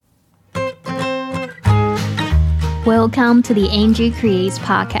Welcome to the Angie Creates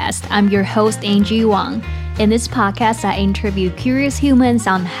podcast. I'm your host, Angie Wang. In this podcast, I interview curious humans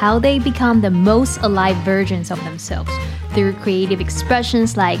on how they become the most alive versions of themselves through creative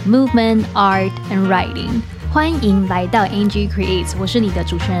expressions like movement, art, and writing. 欢迎来到 Angie Creates， 我是你的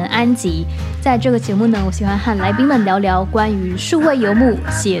主持人安吉。在这个节目呢，我喜欢和来宾们聊聊关于数位游牧、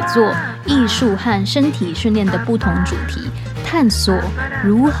写作、艺术和身体训练的不同主题，探索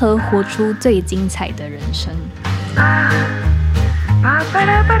如何活出最精彩的人生。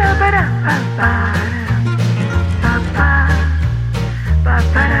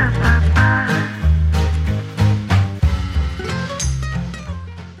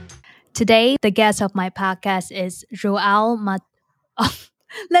Today, the guest of my podcast is João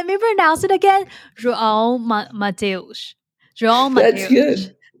let me pronounce it again. Mateus. João Mateus. That's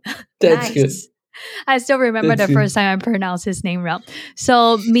good. That's nice. good. I still remember the first time I pronounced his name wrong.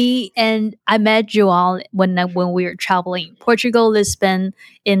 So I met João when we were traveling Portugal, Lisbon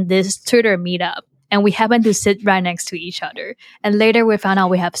in this Twitter meetup. And we happened to sit right next to each other. And later we found out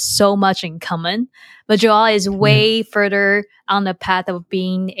we have so much in common. But João is way further on the path of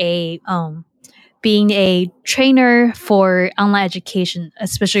being a trainer for online education,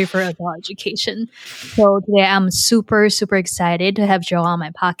 especially for adult education. So today I'm super, super excited to have João on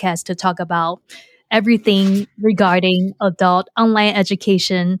my podcast to talk about everything regarding adult online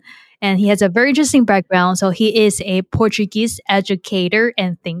education. And he has a very interesting background. So he is a Portuguese educator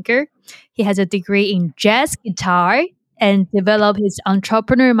and thinker. He has a degree in jazz guitar and developed his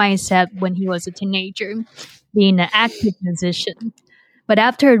entrepreneur mindset when he was a teenager, being an active musician. But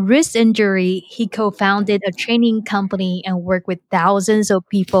after a wrist injury, he co-founded a training company and worked with thousands of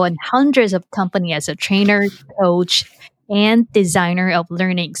people and hundreds of companies as a trainer, coach, and designer of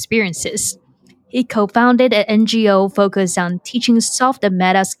learning experiences. He co-founded an NGO focused on teaching soft and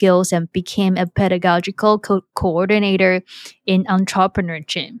meta skills and became a pedagogical coordinator in Entrepreneur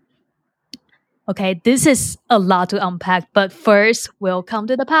Gym. Okay, this is a lot to unpack, but first, welcome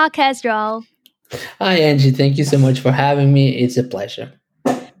to the podcast, João. Hi, Angie. Thank you so much for having me. It's a pleasure.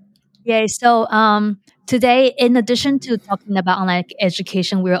 Yeah, so today, in addition to talking about online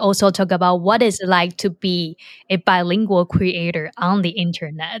education, we'll also talk about what it's like to be a bilingual creator on the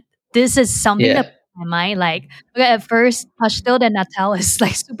internet. This is something that in my mind, like, okay, at first, pastel de Natal is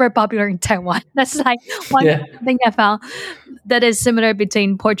like super popular in Taiwan. That's like one thing I found that is similar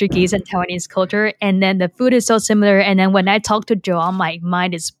between Portuguese and Taiwanese culture. And then the food is so similar. And then when I talk to João, my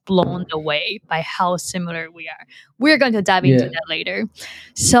mind is blown away by how similar we are. We're going to dive into that later.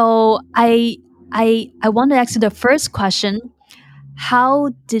 So I want to ask you the first question. How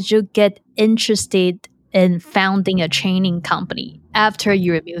did you get interested in founding a training company after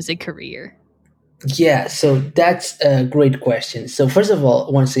your music career? Yeah, so that's a great question. So first of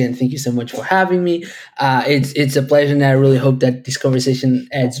all, once again, thank you so much for having me. It's a pleasure, and I really hope that this conversation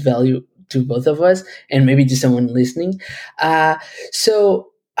adds value to both of us and maybe to someone listening. So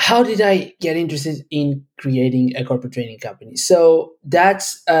how did I get interested in creating a corporate training company? So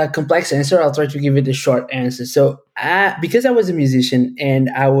that's a complex answer. I'll try to give it a short answer. So because I was a musician and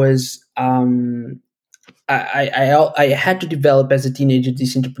I was I had to develop as a teenager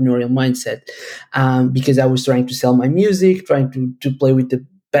this entrepreneurial mindset because I was trying to sell my music, trying to play with the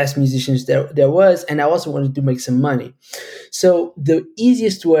best musicians there was, and I also wanted to make some money. So the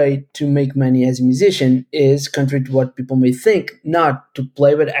easiest way to make money as a musician is, contrary to what people may think, not to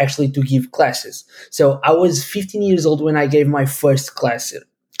play, but actually to give classes. So I was 15 years old when I gave my first class.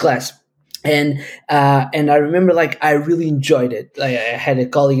 And I remember, like, I really enjoyed it. Like, I had a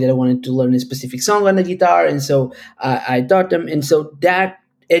colleague that wanted to learn a specific song on the guitar, and so I taught them. And so that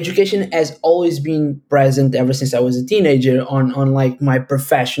education has always been present ever since I was a teenager on like my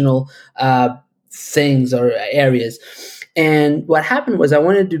professional things or areas. And what happened was I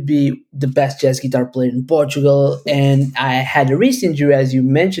wanted to be the best jazz guitar player in Portugal, and I had a wrist injury, as you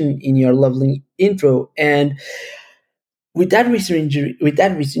mentioned in your lovely intro, and with that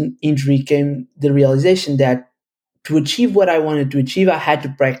recent injury came the realization that to achieve what I wanted to achieve, I had to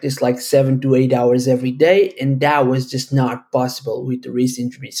practice like 7 to 8 hours every day. And that was just not possible with the wrist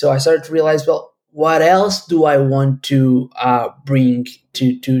injury. So I started to realize, well, what else do I want to bring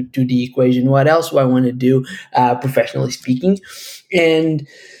to the equation? What else do I want to do, professionally speaking? And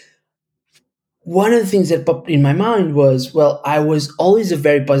one of the things that popped in my mind was, well, I was always a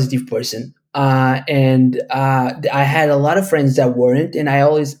very positive person. And I had a lot of friends that weren't, and I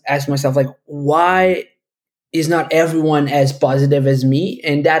always asked myself, like, why is not everyone as positive as me?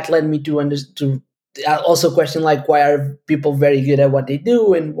 And that led me to also question, like, why are people very good at what they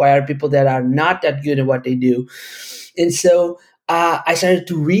do, and why are people that are not that good at what they do? And so I started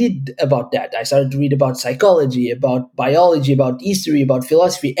to read about that. I started to read about psychology, about biology, about history, about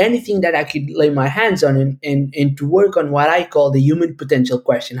philosophy, anything that I could lay my hands on, and to work on what I call the human potential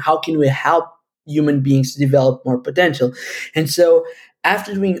question. How can we help human beings develop more potential? And so,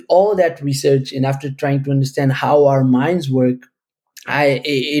 after doing all that research and after trying to understand how our minds work,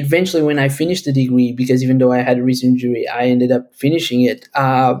 eventually, when I finished the degree, because even though I had a wrist injury, I ended up finishing it.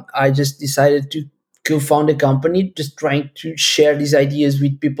 I just decided to co-found a company, just trying to share these ideas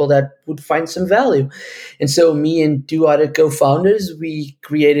with people that would find some value. And so, me and two other co-founders, we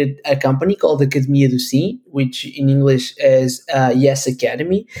created a company called Academia do Sim, which in English is Yes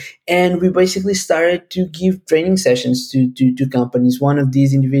Academy, and we basically started to give training sessions to companies. One of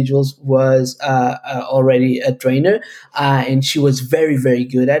these individuals was already a trainer, and she was very very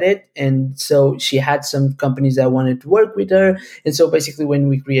good at it, and so she had some companies that wanted to work with her. And so basically when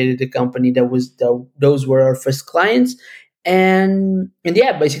we created the company, those were our first clients. And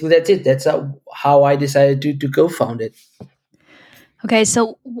yeah, basically that's it. That's how I decided to co-found it. Okay,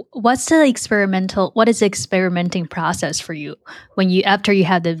 so what is the experimenting process for you when you after you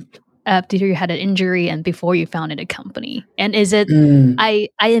had an injury and before you founded a company? And is it Mm, I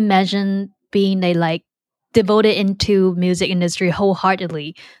imagine being a like devoted into music industry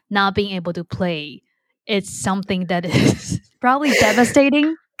wholeheartedly, not being able to play, it's something that is probably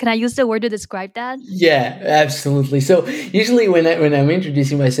devastating. Can I use the word to describe that? yeah, absolutely. So usually when I'm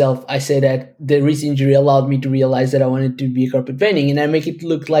introducing myself, I say that the wrist injury allowed me to realize that I wanted to be a corporate training, and I make it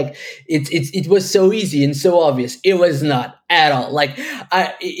look like it was so easy and so obvious. It was not at all. Like,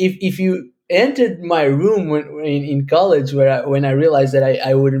 if you entered my room in college, when I realized that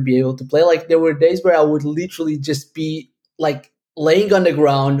I wouldn't be able to play, like there were days where I would literally just be like laying on the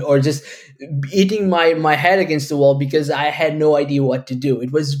ground or just hitting my head against the wall because I had no idea what to do.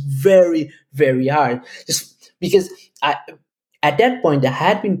 It was very very hard, just because I at that point I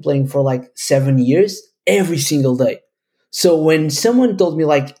had been playing for like 7 years every single day. So when someone told me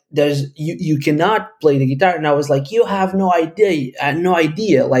like you cannot play the guitar, and I was like, you have no idea, no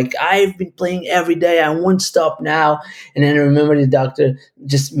idea. Like, I've been playing every day, I won't stop now. And then I remember the doctor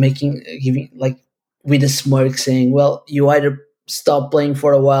just making giving like with a smirk saying, well, you either stop playing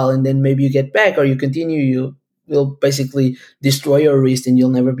for a while and then maybe you get back, or you continue, you will basically destroy your wrist and you'll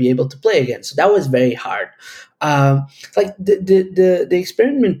never be able to play again. So that was very hard. Like the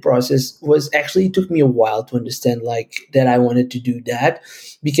experiment process was actually, it took me a while to understand like that I wanted to do that,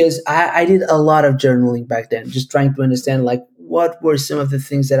 because I did a lot of journaling back then, just trying to understand like what were some of the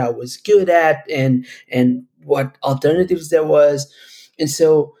things that I was good at, and what alternatives there was. And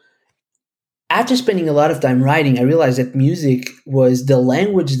so after spending a lot of time writing, I realized that music was the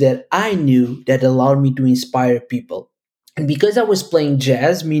language that I knew that allowed me to inspire people. And because I was playing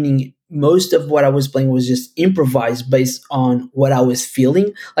jazz, meaning most of what I was playing was just improvised based on what I was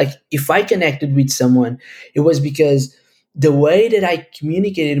feeling. Like, if I connected with someone, it was because the way that I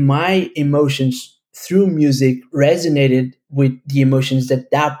communicated my emotions through music resonated with the emotions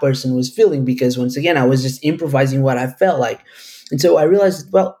that that person was feeling. Because once again, I was just improvising what I felt like. And so I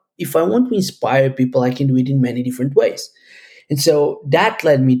realized, well, if I want to inspire people, I can do it in many different ways. And so that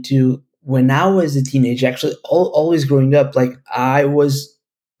led me to, when I was a teenager, actually always growing up, like I was,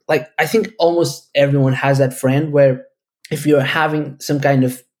 like, I think almost everyone has that friend where if you're having some kind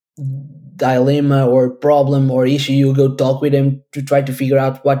of dilemma or problem or issue, you go talk with them to try to figure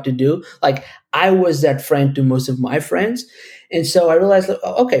out what to do. Like, I was that friend to most of my friends. And so I realized, like,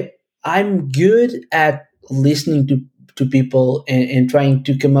 okay, I'm good at listening to people, and trying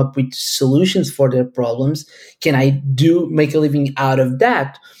to come up with solutions for their problems. Can I do make a living out of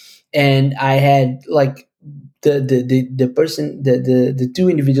that? And I had like the person, the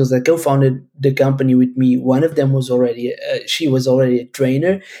two individuals that co-founded the company with me. One of them was already she was already a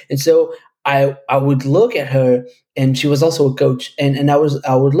trainer. And so I would look at her, and she was also a coach, and I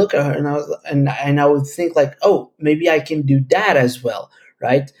would look at her, and I would think like, oh, maybe I can do that as well,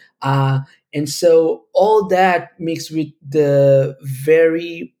 right? And so all that mixed with the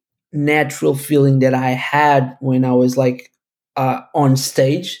very natural feeling that I had when I was like on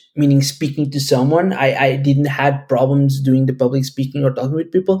stage, meaning speaking to someone. I didn't had problems doing the public speaking or talking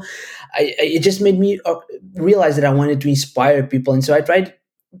with people. It just made me realize that I wanted to inspire people. And so I tried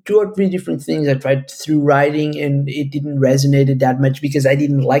two or three different things. I tried through writing, and it didn't resonate that much because I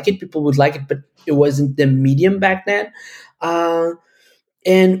didn't like it. People would like it, but it wasn't the medium back then.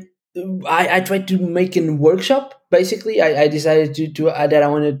 And I tried to make a workshop. Basically, I decided to that I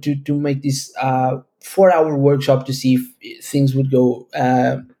wanted to make this 4 hour workshop to see if things would go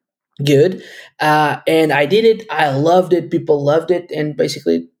good. And I did it. I loved it. People loved it, and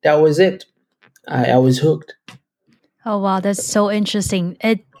basically that was it. I was hooked. Oh wow, that's so interesting.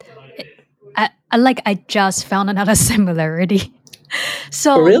 I just found another similarity. Oh,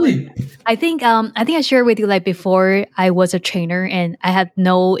 So really? I think I shared with you like before I was a trainer and I had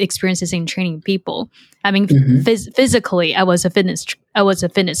no experiences in training people. I mean, Hmm. physically, I was a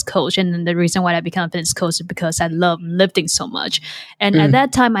fitness coach, and then the reason why I became a fitness coach is because I love lifting so much. And at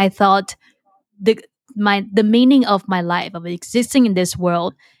that time, I thought the the meaning of my life of existing in this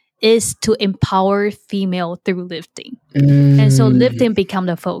world is to empower female through lifting. And so Mm, lifting became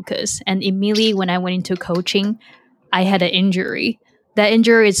the focus. And immediately when I went into coaching, I had an injury. That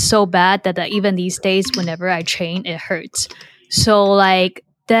injury is so bad that even these days, whenever I train, it hurts. So like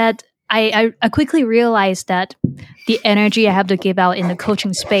that, I quickly realized that the energy I have to give out in the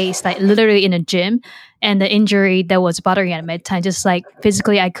coaching space, like literally in a gym, and the injury that was bothering at my time, just like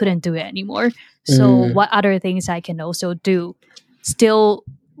physically, I couldn't do it anymore. So mm, what other things I can also do? Still,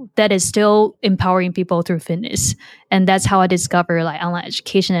 that is still empowering people through fitness, and that's how I discover like online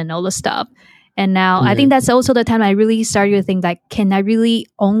education and all the stuff. And now I think mm. that's also the time I really started to think like, can I really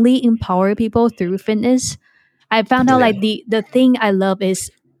only empower people through fitness? I found out Yeah, like the thing I love is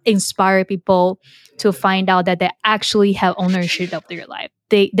inspire people to find out that they actually have ownership of their life.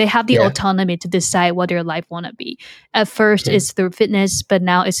 They have the yeah, autonomy to decide what their life want to be. At first yeah, it's through fitness, but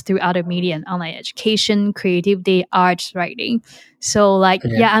now it's through other media and online education, creativity, arts, writing. So like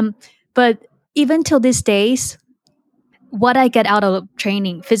yeah. yeah, I'm but even till these days, what I get out of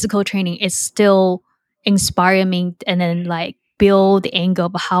training, physical training, is still inspiring me and then like build the angle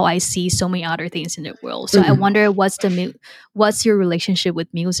of how I see so many other things in the world. So I Mhm. wonder what's your relationship with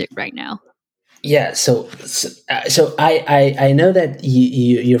music right now? Yeah, so I know that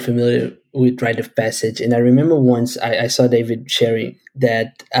you're familiar with rite of passage, and I remember once I saw David sharing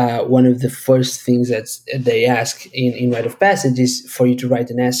that one of the first things that they ask in rite of passage is for you to write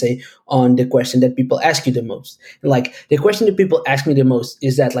an essay on the question that people ask you the most. And like the question that people ask me the most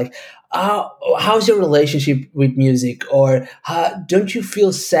is that like, how's your relationship with music, or don't you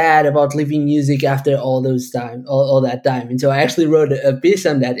feel sad about leaving music after all that time? And so I actually wrote a piece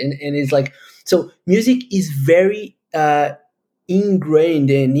on that, and it's like, so music is very ingrained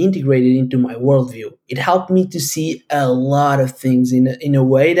and integrated into my worldview. It helped me to see a lot of things in a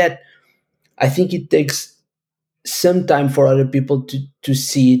way that I think it takes some time for other people to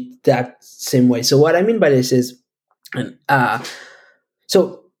see it that same way. So what I mean by this is, uh,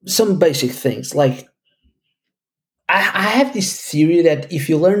 so some basic things like I have this theory that if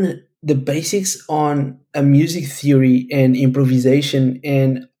you learn the basics on a music theory and improvisation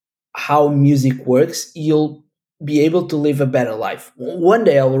and how music works, you'll be able to live a better life. One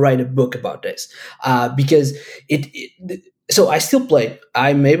day I will write a book about this because so I still play.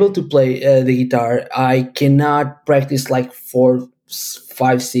 I'm able to play the guitar. I cannot practice like for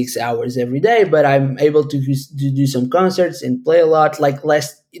 5 6 hours every day, but I'm able to do some concerts and play a lot. Like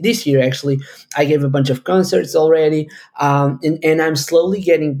last this year, actually, I gave a bunch of concerts already, and I'm slowly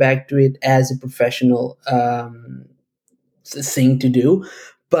getting back to it as a professional thing to do.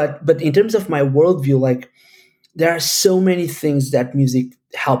 But in terms of my worldview, like there are so many things that music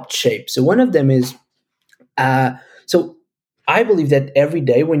helped shape. So one of them is uh, so I believe that every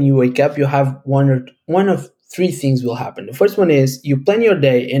day when you wake up, you have one of three things will happen. The first one is you plan your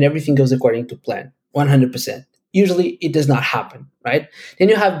day and everything goes according to plan, 100%. Usually it does not happen, right? Then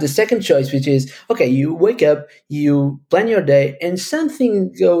you have the second choice, which is okay, you wake up, you plan your day, and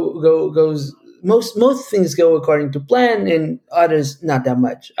something goes. Most things go according to plan, and others not that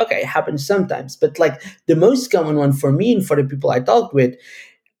much. Okay, it happens sometimes, but like the most common one for me and for the people I talked with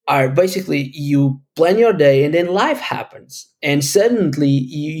are basically you plan your day and then life happens and suddenly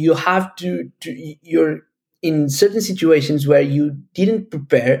you have you're in certain situations where you didn't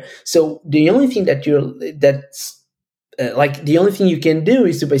prepare, so the only thing that's like the only thing you can do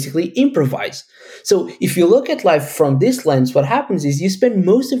is to basically improvise. So if you look at life from this lens, what happens is you spend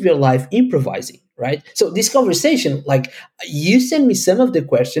most of your life improvising, right? So this conversation, like you send me some of the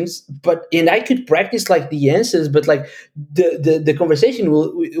questions, but and I could practice like the answers, but like the conversation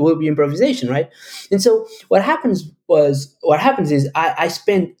will be improvisation, right? And so what happens is I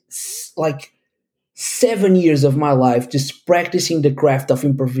spent like 7 years of my life just practicing the craft of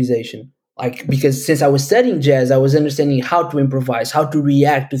improvisation. Like, because since I was studying jazz, I was understanding how to improvise, how to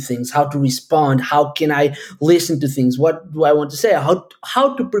react to things, how to respond, how can I listen to things, what do I want to say,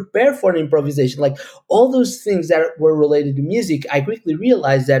 how to prepare for an improvisation. Like all those things that were related to music, I quickly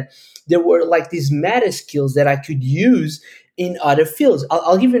realized that there were like these meta skills that I could use in other fields.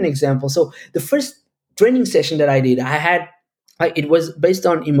 I'll give you an example. So the first training session that I did, I had It was based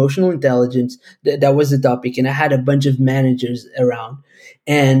on emotional intelligence. That was the topic, and I had a bunch of managers around,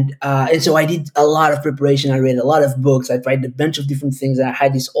 and so I did a lot of preparation. I read a lot of books. I tried a bunch of different things. I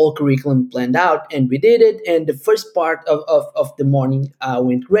had this whole curriculum planned out, and we did it. And the first part of the morning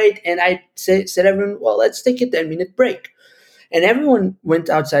went great. And I said everyone, well, let's take a 10-minute break. And everyone went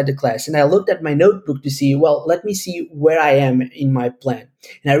outside the class, and I looked at my notebook to see, well, let me see where I am in my plan.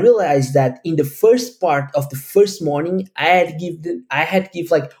 And I realized that in the first part of the first morning, I had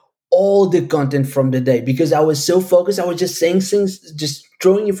give like all the content from the day because I was so focused. I was just saying things, just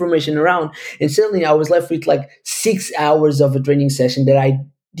throwing information around. And suddenly I was left with like 6 hours of a training session that I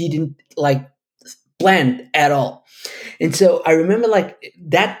didn't like plan at all. And so I remember like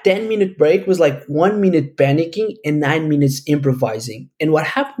that 10-minute break was like 1 minute panicking and 9 minutes improvising. And what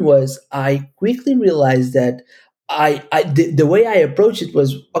happened was I quickly realized that the way I approached it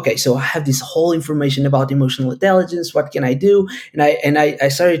was, okay, so I have this whole information about emotional intelligence. What can I do? And I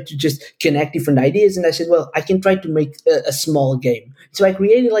started to just connect different ideas. And I said, well, I can try to make a small game. So I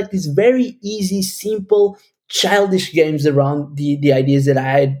created like this very easy, simple, childish games around the ideas that I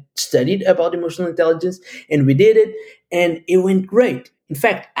had studied about emotional intelligence, and we did it, and it went great. In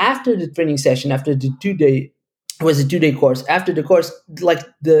fact, after the training session, after the 2 day, it was a 2 day course. After the course, like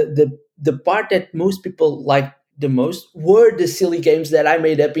the part that most people liked the most were the silly games that I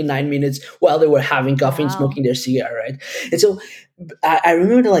made up in 9 minutes while they were having coffee and Wow. smoking their cigar, right? And so I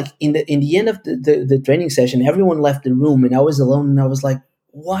remember like in the end of the training session, everyone left the room and I was alone, and I was like,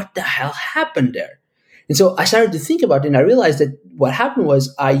 what the hell happened there? And so I started to think about it, and I realized that what happened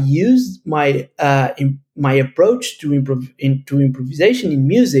was I used my approach to improvisation in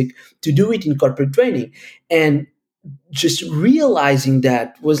music to do it in corporate training, and just realizing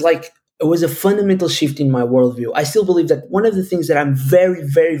that was like it was a fundamental shift in my worldview. I still believe that one of the things that I'm very,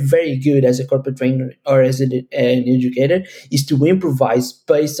 very, very good as a corporate trainer or as an educator is to improvise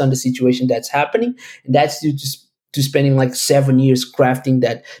based on the situation that's happening, and that's due to spending like 7 years crafting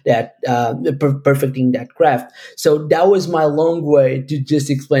perfecting that craft. So that was my long way to just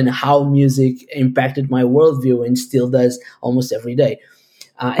explain how music impacted my worldview and still does almost every day.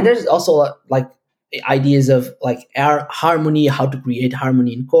 And there's also like ideas of like harmony, how to create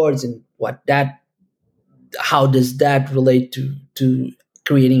harmony in chords, and how does that relate to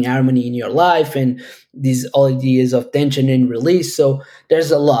creating harmony in your life, and these all ideas of tension and release. So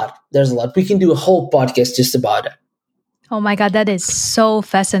there's a lot we can do a whole podcast just about it. Oh my God, that is so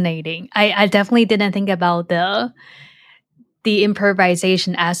fascinating. I definitely didn't think about the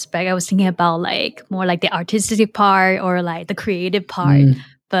improvisation aspect. I was thinking about like more like the artistic part or like the creative part. Mm,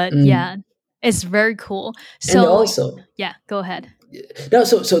 But mm. yeah, it's very cool. And So also, yeah, go ahead. no,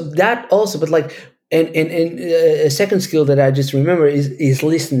 so that also, but like, and a second skill that I just remember is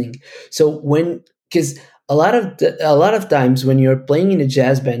listening. So when, because a lot of times when you're playing in a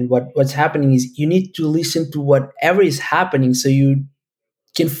jazz band, what's happening is you need to listen to whatever is happening, so you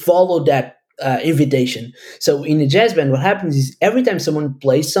can follow that invitation. So in a jazz band, what happens is every time someone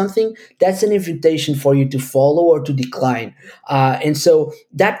plays something, that's an invitation for you to follow or to decline. And so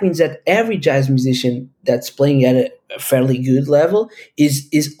that means that every jazz musician that's playing at a fairly good level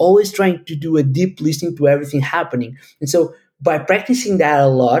is always trying to do a deep listening to everything happening. And so by practicing that a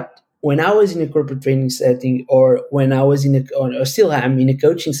lot, when I was in a corporate training setting, or when I was or still am in a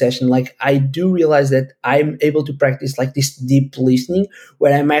coaching session, like I do realize that I'm able to practice like this deep listening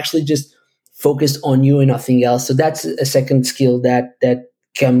where I'm actually just focused on you and nothing else. So that's a second skill that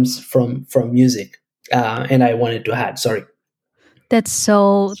comes from music, and I wanted to add. Sorry. That's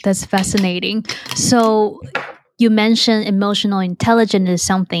fascinating. So you mentioned emotional intelligence is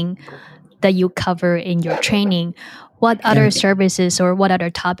something that you cover in your training. What other Yeah, services or what other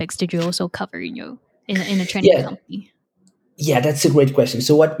topics did you also cover in a training yeah, company? yeah. That's a great question.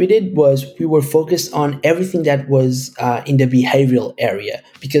 So what we did was we were focused on everything that was in the behavioral area,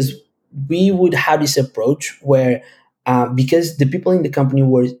 because we would have this approach where because the people in the company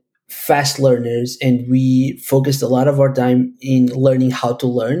were fast learners, and we focused a lot of our time in learning how to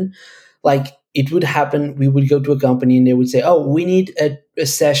learn. Like it would happen, we would go to a company and they would say, oh, we need a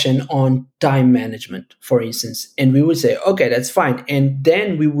session on time management, for instance, and we would say, okay, that's fine. And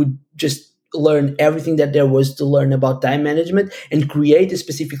then we would just learn everything that there was to learn about time management and create a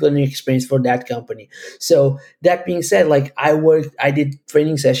specific learning experience for that company. So that being said, like I did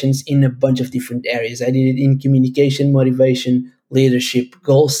training sessions in a bunch of different areas. I did it in communication, motivation, leadership,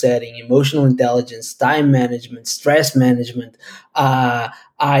 goal setting, emotional intelligence, time management, stress management. uh,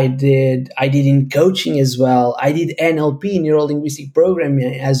 I did in coaching as well. I did NLP, neuro linguistic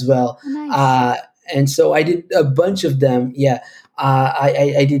programming, as well. Oh, nice. uh, and so I did a bunch of them. Yeah.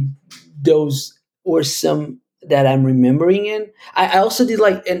 I did those, or some that I'm remembering in. I also did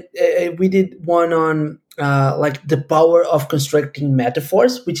like, and we did one on like the power of constructing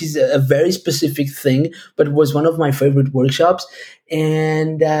metaphors, which is a very specific thing, but it was one of my favorite workshops.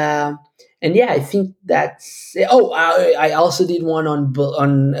 And and yeah, I think that's. Oh, I also did one on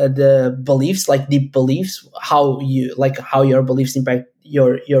the beliefs, like deep beliefs, how your beliefs impact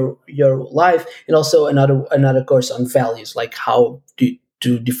your life, and also another course on values, like how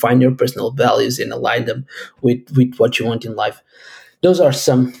to define your personal values and align them with what you want in life. Those are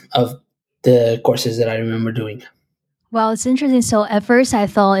some of the courses that I remember doing. Well, it's interesting. So at first, I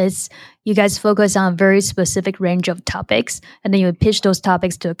thought it's you guys focus on a very specific range of topics, and then you pitch those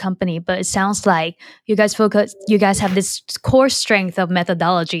topics to a company. But it sounds like you guys have this core strength of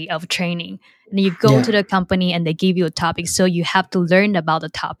methodology of training, and then you go to Yeah, the company and they give you a topic, so you have to learn about the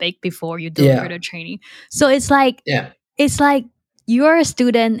topic before you deliver yeah, the training. So it's like you are a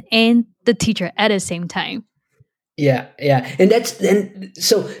student and the teacher at the same time. yeah, and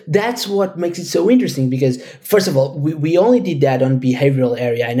so that's what makes it so interesting, because first of all, we only did that on behavioral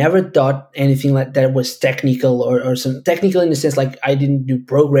area. I never thought anything like that was technical, or some technical in the sense like I didn't do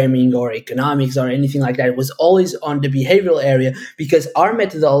programming or economics or anything like that. It was always on the behavioral area, because our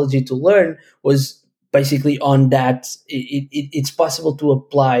methodology to learn was basically on that. It's possible to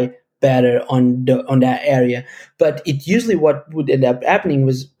apply better on that area, but it usually what would end up happening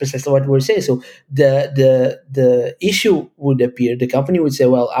was precisely what we were saying. So the issue would appear. The company would say,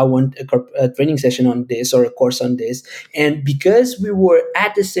 well, I want a training session on this or a course on this. And because we were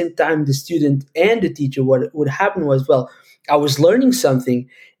at the same time the student and the teacher, what would happen was, well, I was learning something,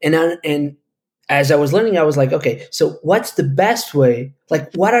 and as I was learning, I was like, okay, so what's the best way,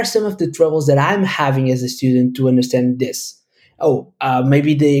 like what are some of the troubles that I'm having as a student to understand this? Oh,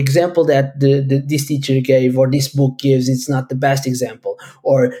 maybe the example that this teacher gave or this book gives, it's not the best example,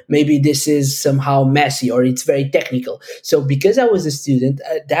 or maybe this is somehow messy or it's very technical. So because I was a student,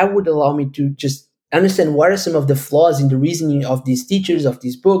 that would allow me to just understand what are some of the flaws in the reasoning of these teachers, of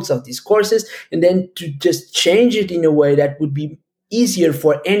these books, of these courses, and then to just change it in a way that would be easier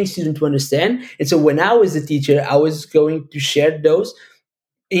for any student to understand. And so when I was a teacher, I was going to share those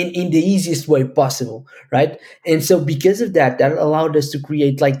in the easiest way possible, right? And so because of that, that allowed us to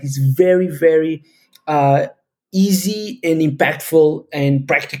create like these very, very uh, easy and impactful and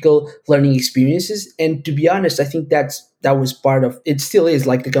practical learning experiences. And to be honest, I think that was part of it. Still is,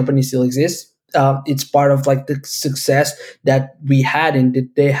 like, the company still exists. It's part of like the success that we had and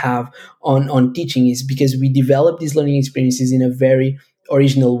that they have on teaching, is because we developed these learning experiences in a very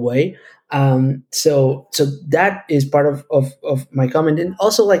original way. So that is part of my comment. And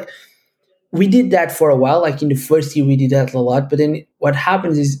also, like, we did that for a while. Like in the first year we did that a lot, but then what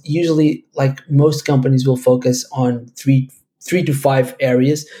happens is usually, like, most companies will focus on three to five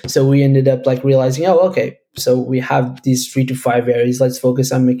areas. So we ended up like realizing, oh, okay, so we have these 3 to 5 areas, let's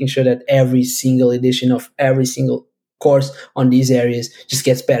focus on making sure that every single edition of every single course on these areas just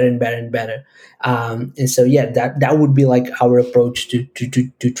gets better and better and better. And so yeah, that would be like our approach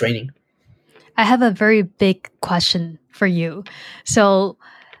to training. I have a very big question for you. So,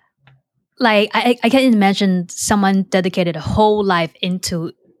 like, I can imagine someone dedicated a whole life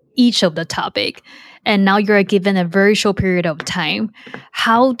into each of the topic, and now you're given a very short period of time.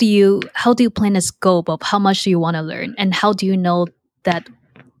 How do you plan a scope of how much do you want to learn, and how do you know that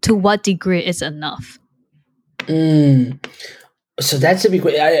to what degree is enough? Mm. So that's a big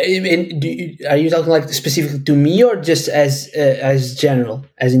question. Are you talking like specifically to me, or just as general,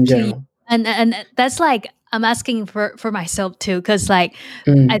 as in To you, general? and that's like I'm asking for myself too, because like I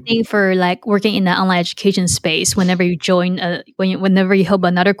Mm, think for like working in the online education space, whenever you join whenever you help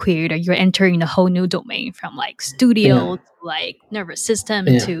another creator, you're entering a whole new domain, from like yeah, studio to like nervous system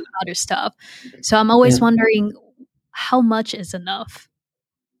yeah, to other stuff. So I'm yeah. always wondering how much is enough.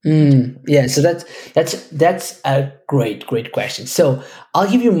 Yeah. So that's a great question. So I'll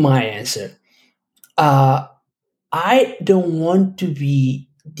give you my answer. Uh, I don't want to be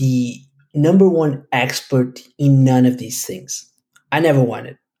the number one expert in none of these things. I never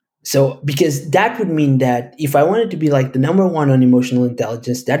wanted. So, because that would mean that if I wanted to be like the number one on emotional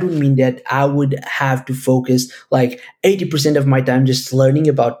intelligence, that would mean that I would have to focus like 80% of my time just learning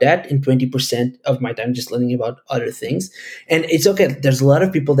about that and 20% of my time just learning about other things. And it's okay. There's a lot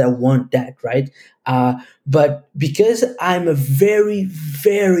of people that want that, right? But because I'm a very,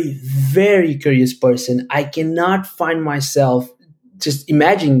 very, very curious person, I cannot find myself just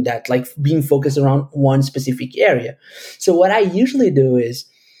imagining that, like, being focused around one specific area. So what I usually do is,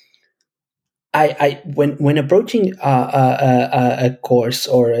 I when approaching a course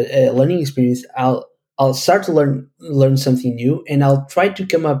or a learning experience, I'll start to learn something new, and I'll try to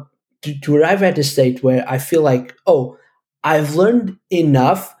come up. to arrive at a state where I feel like, oh, I've learned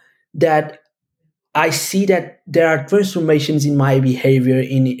enough that I see that there are transformations in my behavior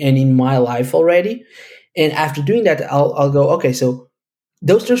and in my life already. And after doing that, I'll go, okay, so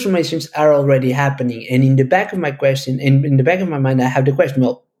those transformations are already happening. And in the back of my question, and in the back of my mind, I have the question,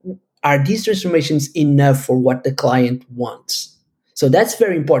 well, are these transformations enough for what the client wants? So that's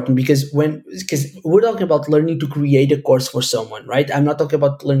very important because we're talking about learning to create a course for someone, right? I'm not talking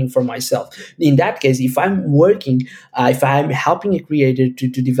about learning for myself. In that case, if I'm working, if I'm helping a creator to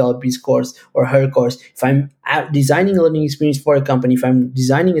develop his course or her course, if I'm designing a learning experience for a company, if I'm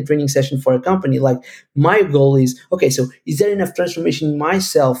designing a training session for a company, like my goal is, okay, so is there enough transformation in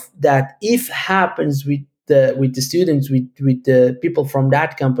myself that if happens with the students, with the people from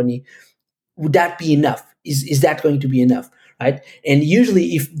that company, would that be enough? Is that going to be enough? Right? And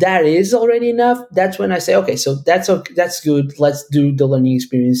usually, if that is already enough, that's when I say, okay, so that's okay, that's good. Let's do the learning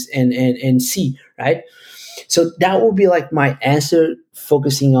experience and see, right? So that would be like my answer,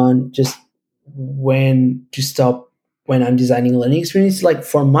 focusing on just when to stop when I'm designing a learning experience. Like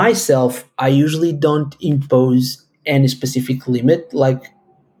for myself, I usually don't impose any specific limit. Like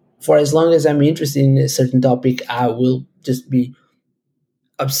for as long as I'm interested in a certain topic, I will just be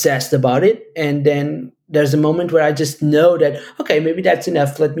obsessed about it. And then there's a moment where I just know that, okay, maybe that's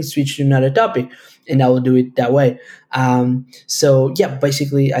enough. Let me switch to another topic. And I will do it that way. So yeah,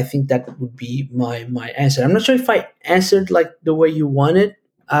 basically, I think that would be my answer. I'm not sure if I answered like the way you wanted,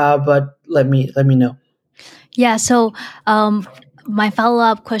 but let me know. Yeah. So, my follow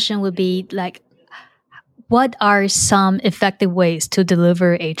up question would be like, what are some effective ways to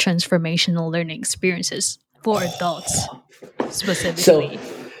deliver a transformational learning experiences for adults So specifically?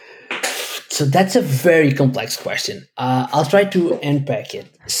 So that's a very complex question. I'll try to unpack it.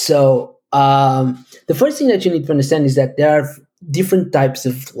 So the first thing that you need to understand is that there are different types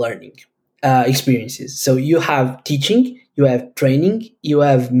of learning experiences. So you have teaching, you have training, you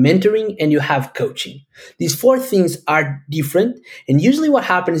have mentoring, and you have coaching. These four things are different. And usually what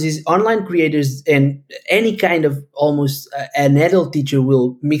happens is online creators and any kind of almost an adult teacher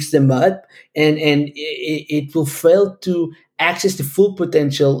will mix them up, and it will fail to access the full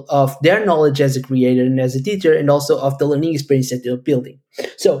potential of their knowledge as a creator and as a teacher, and also of the learning experience that they're building.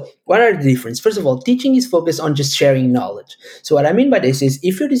 So what are the differences? First of all, teaching is focused on just sharing knowledge. So what I mean by this is,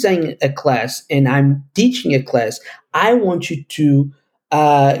 if you're designing a class and I'm teaching a class, I want you to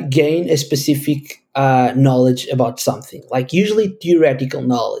gain a specific knowledge about something, like usually theoretical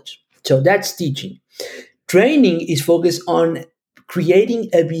knowledge. So that's teaching. Training is focused on creating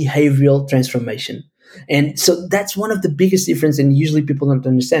a behavioral transformation. And so that's one of the biggest difference, and usually people don't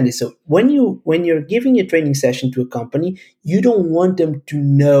understand it. So when you're giving a training session to a company, you don't want them to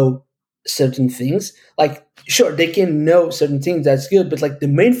know certain things. Like sure, they can know certain things, that's good, but like the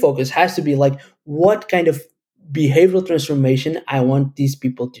main focus has to be like, what kind of behavioral transformation I want these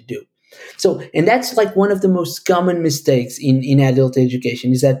people to do. So, and that's like one of the most common mistakes in adult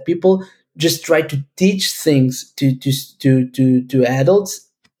education, is that people just try to teach things to adults.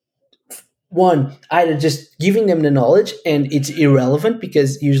 One, either just giving them the knowledge and it's irrelevant,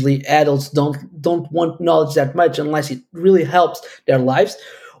 because usually adults don't want knowledge that much unless it really helps their lives.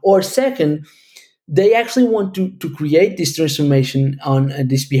 Or second, they actually want to create this transformation on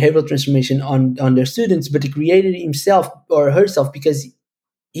this behavioral transformation on their students, but the creator himself or herself, because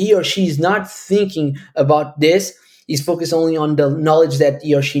he or she is not thinking about this, is focused only on the knowledge that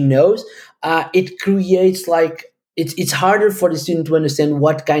he or she knows, it creates like it's harder for the student to understand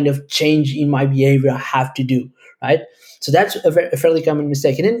what kind of change in my behavior I have to do, right? So that's a fairly common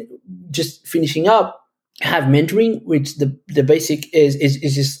mistake. And then just finishing up, have mentoring, which the basic is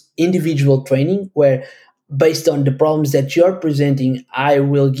just individual training, where based on the problems that you're presenting, I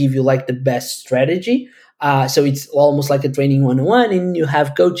will give you like the best strategy. So it's almost like a training 101. And you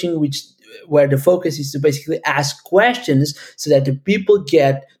have coaching, which where the focus is to basically ask questions so that the people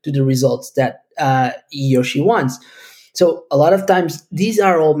get to the results that he or she wants. So a lot of times these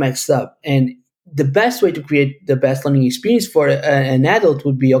are all mixed up, and the best way to create the best learning experience for an adult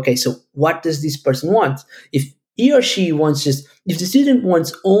would be, okay, so what does this person want? If he or she wants just, if the student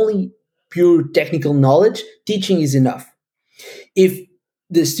wants only pure technical knowledge, teaching is enough. If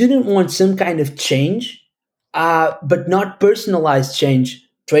the student wants some kind of change, but not personalized change,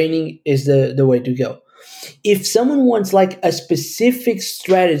 training is the way to go. If someone wants like a specific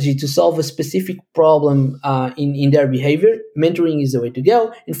strategy to solve a specific problem in their behavior, mentoring is the way to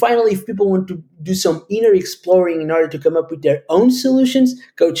go. And finally, if people want to do some inner exploring in order to come up with their own solutions,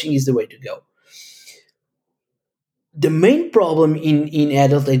 coaching is the way to go. The main problem in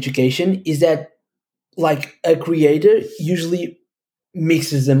adult education is that like a creator usually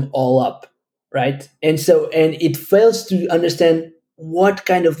mixes them all up, right? And it fails to understand what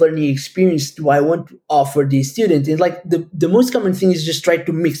kind of learning experience do I want to offer these students. And like the most common thing is just try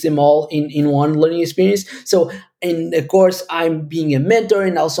to mix them all in one learning experience. So in the course, I'm being a mentor,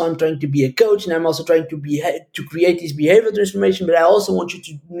 and also I'm trying to be a coach, and I'm also trying to create this behavioral transformation. But I also want you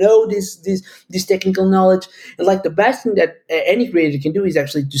to know this technical knowledge. And like the best thing that any creator can do is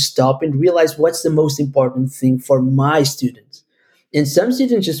actually to stop and realize what's the most important thing for my students. And some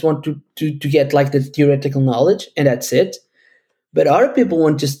students just want to get like the theoretical knowledge, and that's it. But other people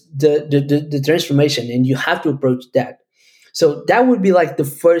want just the transformation, and you have to approach that. So that would be like the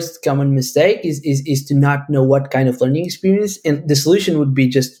first common mistake is to not know what kind of learning experience, and the solution would be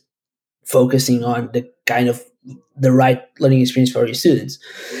just focusing on the kind of the right learning experience for your students.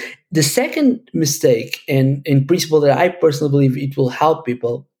 The second mistake and principle that I personally believe it will help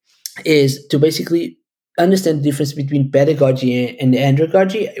people is to basically understand the difference between pedagogy and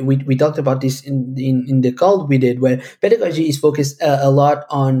andragogy. We talked about this in the call we did, where pedagogy is focused a lot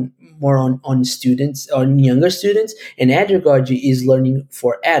on more on students, on younger students, and andragogy is learning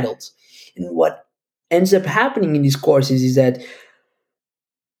for adults. And what ends up happening in these courses is that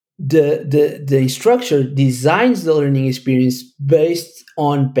the instructor designs the learning experience based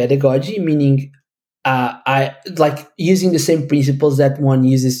on pedagogy, meaning I like using the same principles that one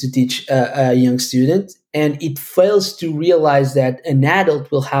uses to teach a young student, and it fails to realize that an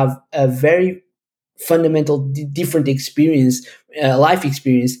adult will have a very fundamental different experience, life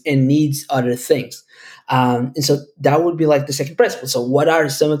experience, and needs other things. And so that would be like the second principle. So what are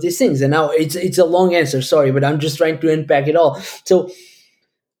some of these things? And now it's a long answer, sorry, but I'm just trying to unpack it all. So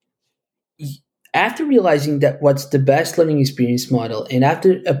after realizing that what's the best learning experience model, and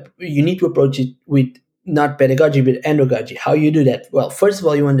after you need to approach it with not pedagogy but andragogy. How you do that? Well, first of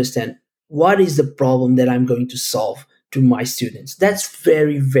all, you understand what is the problem that I'm going to solve to my students. That's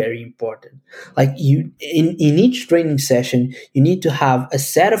very, very important. Like you in each training session, you need to have a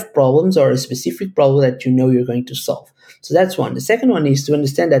set of problems or a specific problem that you know you're going to solve. So that's one. The second one is to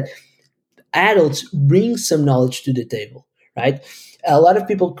understand that adults bring some knowledge to the table, right? A lot of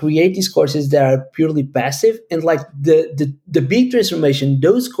people create these courses that are purely passive, and like the big transformation,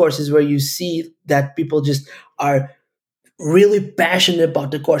 those courses where you see that people just are really passionate about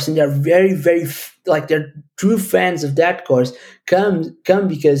the course and they're very, very like they're true fans of that course, come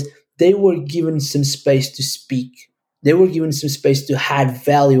because they were given some space to speak. They were given some space to add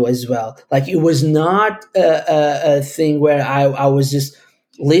value as well. Like it was not a thing where I was just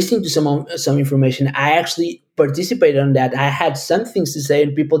listening to some information. I actually participated on that. I had some things to say,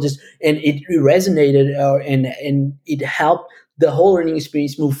 and people just and it resonated, and it helped the whole learning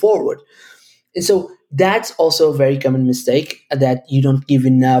experience move forward. And so that's also a very common mistake, that you don't give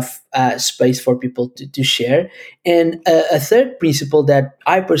enough space for people to share. And a third principle that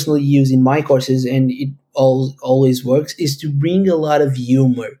I personally use in my courses, and it always works, is to bring a lot of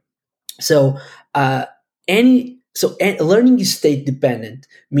humor. So uh, learning is state dependent,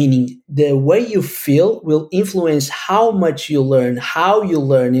 meaning the way you feel will influence how much you learn, how you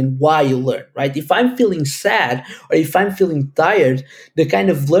learn, and why you learn. Right? If I'm feeling sad or if I'm feeling tired, the kind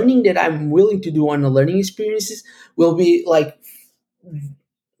of learning that I'm willing to do on the learning experiences will be like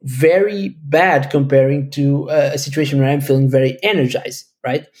very bad comparing to a situation where I'm feeling very energized.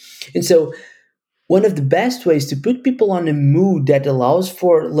 Right? And so one of the best ways to put people on a mood that allows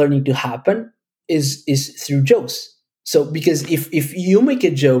for learning to happen is through jokes. So because if you make a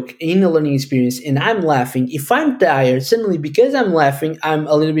joke in a learning experience and I'm laughing, if I'm tired, suddenly because I'm laughing, I'm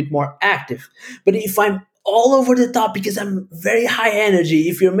a little bit more active. But if I'm all over the top because I'm very high energy,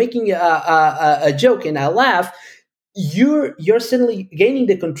 if you're making a joke and I laugh, you're suddenly gaining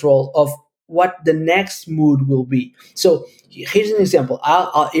the control of what the next mood will be. So here's an example.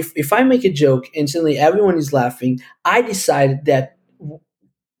 If I make a joke and suddenly everyone is laughing, I decide that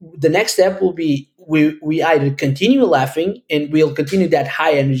the next step will be we either continue laughing and we'll continue that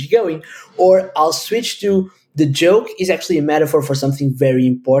high energy going, or I'll switch to the joke is actually a metaphor for something very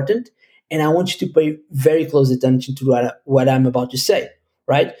important, and I want you to pay very close attention to what I'm about to say.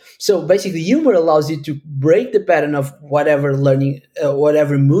 Right? So basically, humor allows you to break the pattern of whatever learning,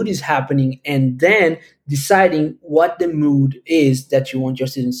 whatever mood is happening, and then deciding what the mood is that you want your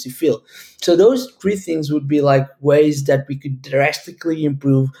students to feel. So those three things would be like ways that we could drastically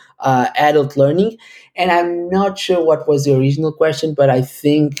improve adult learning. And I'm not sure what was the original question, but I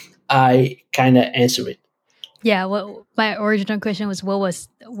think I kind of answered it. Yeah, well, my original question was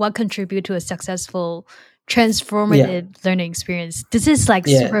what contribute to a successful Yeah, transformative learning experience. This is like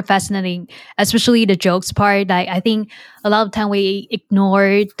yeah, super fascinating, especially the jokes part. Like I think a lot of time we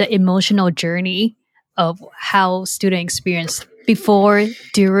ignore the emotional journey of how student experience before,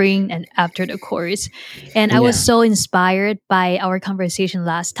 during, and after the course. And I was Yeah. so inspired by our conversation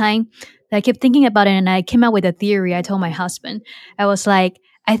last time that I kept thinking about it, and I came up with a theory. I told my husband, I was like,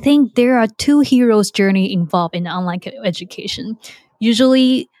 I think there are two heroes' journey involved in online education.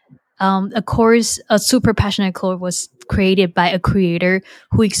 Usually, a course, a super passionate course was created by a creator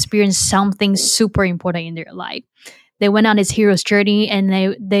who experienced something super important in their life. They went on this hero's journey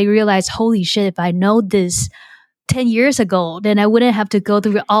and they realized, holy shit, if I know this 10 years ago, then I wouldn't have to go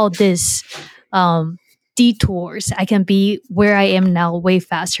through all this um, detours. I can be where I am now way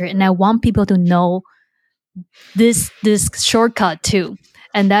faster. And I want people to know this shortcut too.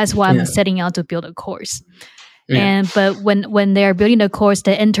 And that's why I'm Yeah. setting out to build a course. Yeah. And but when they're building the course,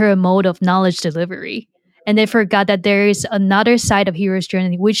 they enter a mode of knowledge delivery. And they forgot that there is another side of hero's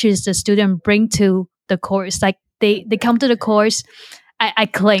journey, which is the student bring to the course. Like they come to the course. I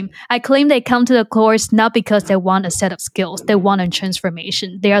claim they come to the course not because they want a set of skills. They want a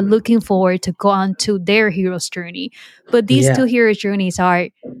transformation. They are looking forward to go on to their hero's journey. But these two Yeah. hero's journeys are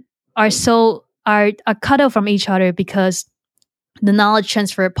cut off from each other because the knowledge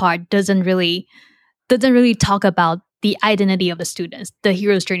transfer part doesn't really talk about the identity of the students, the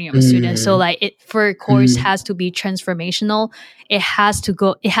hero's journey of the students. So Mm, like it for a course mm, has to be transformational. It has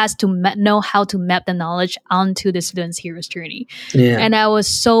to know how to map the knowledge onto the student's hero's journey. yeah. And I was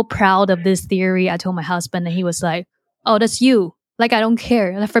so proud of this theory. I told my husband and he was like, oh, that's you. Like I don't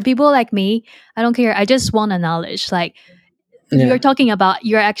care. Like, for people like me, I don't care. I just want a knowledge. Like Yeah.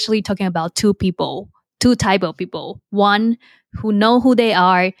 you're actually talking about two people, two type of people. One who know who they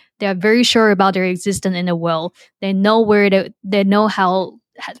are, they are very sure about their existence in the world. They know they know how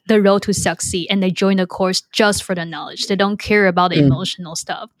the road to succeed, and they join the course just for the knowledge. They don't care about the Mm, emotional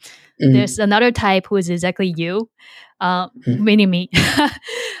stuff. There's mm, another type who is exactly you, mm, meaning me,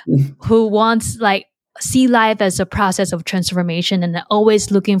 mm. who wants like see life as a process of transformation and always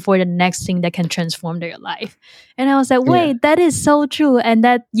looking for the next thing that can transform their life. And I was like, Yeah. wait, that is so true. And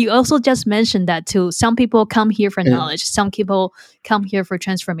that you also just mentioned that too. Some people come here for Yeah. knowledge, some people come here for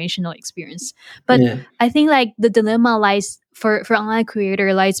transformational experience. But Yeah. I think like the dilemma lies for online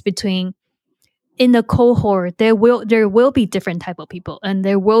creator lies between in the cohort there will be different type of people and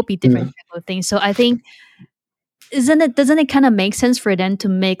there will be different Yeah. type of things. So I think doesn't it kind of make sense for them to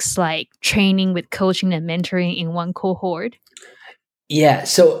mix like training with coaching and mentoring in one cohort? Yeah.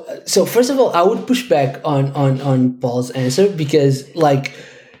 So first of all, I would push back on Paul's answer because like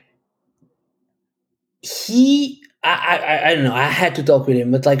I don't know. I had to talk with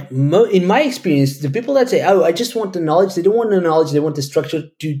him, but like in my experience, the people that say, "Oh, I just want the knowledge," they don't want the knowledge. They want the structure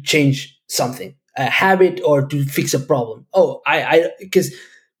to change something, a habit, or to fix a problem. Oh, because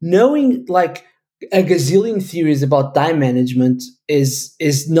knowing like a gazillion theories about time management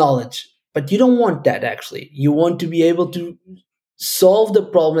is knowledge, but you don't want that. Actually, you want to be able to solve the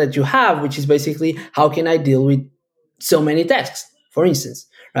problem that you have, which is basically how can I deal with so many tasks, for instance,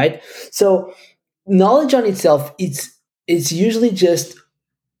 right? So knowledge on itself it's usually just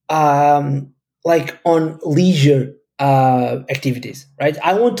um like on leisure activities, right?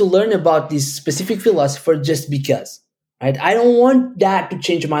 I want to learn about this specific philosopher just because, right? I don't want that to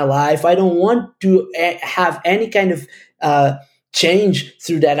change my life. I don't want to have any kind of uh change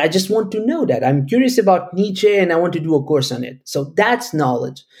through that. I just want to know that I'm curious about Nietzsche and I want to do a course on it. So that's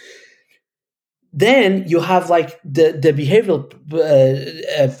knowledge. Then you have like the behavioral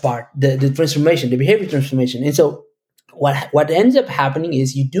part, the transformation, the behavior transformation. And so what ends up happening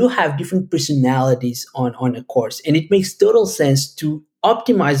is you do have different personalities on a course, and it makes total sense to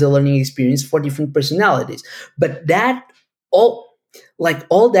optimize the learning experience for different personalities. But that all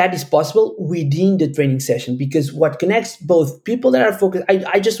all that is possible within the training session, because what connects both people that are focused,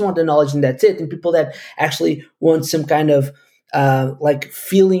 I just want the knowledge and that's it, and people that actually want some kind of like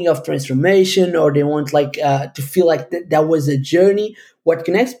feeling of transformation, or they want like to feel like that was a journey. What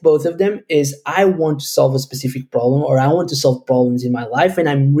connects both of them is I want to solve a specific problem, or I want to solve problems in my life, and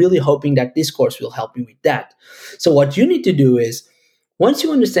I'm really hoping that this course will help you with that. So what you need to do is, once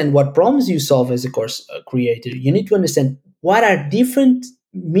you understand what problems you solve as a course creator, you need to understand what are different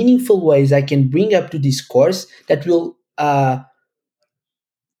meaningful ways I can bring up to this course that will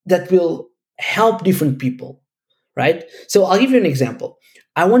help different people, right? So I'll give you an example.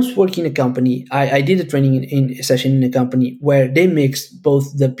 I once worked in a company. I did a training in a session in a company where they mixed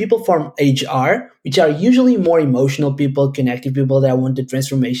both the people from HR, which are usually more emotional people, connective people that want the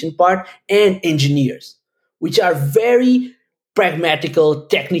transformation part, and engineers, which are very pragmatical,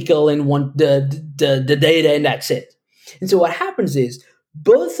 technical, and want the data, and that's it. And so what happens is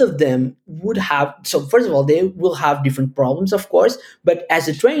both of them would have, so first of all, they will have different problems, of course, but as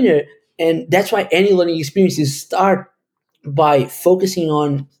a trainer, and that's why any learning experiences start by focusing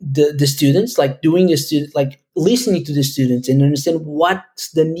on the students, like doing a student, like listening to the students and understand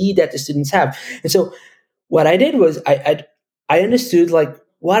what's the need that the students have. And so what I did was I understood like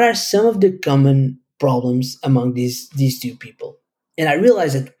what are some of the common problems among these two people, and I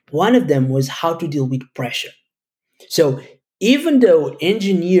realized that one of them was how to deal with pressure. So even though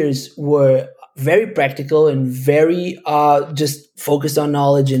engineers were very practical and very just focused on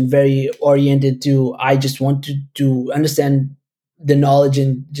knowledge and very oriented to I just want to understand the knowledge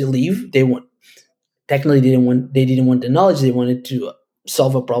and to leave, they want technically they didn't want the knowledge, they wanted to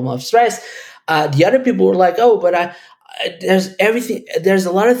solve a problem of stress. The other people were like, oh, but there's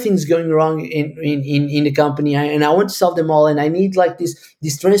a lot of things going wrong in the company, and I want to solve them all, and I need like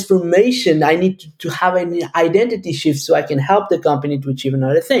this transformation. I need to have an identity shift so I can help the company to achieve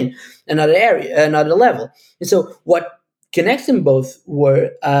another thing, another area, another level. And so what connects them both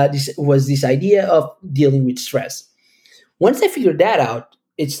this idea of dealing with stress. Once I figured that out,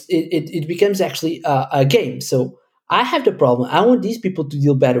 it becomes actually a game. So I have the problem. I want these people to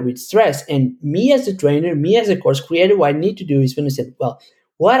deal better with stress. And me as a trainer, me as a course creator, what I need to do is understand, well,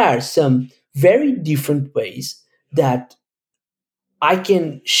 what are some very different ways that I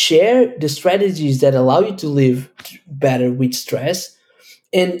can share the strategies that allow you to live better with stress,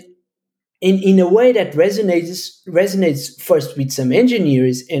 and in a way that resonates first with some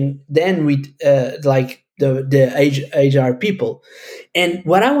engineers and then with like the HR people. And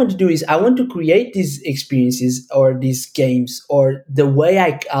what I want to do is I want to create these experiences or these games or the way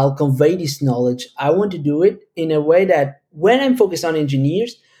I'll convey this knowledge. I want to do it in a way that when I'm focused on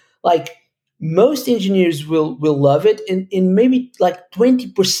engineers, like most engineers will love it, and maybe like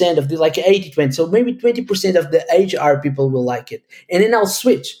 20% of the like 80/20, so maybe 20% of the HR people will like it, and then I'll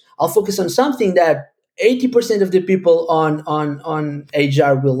focus on something that 80% of the people on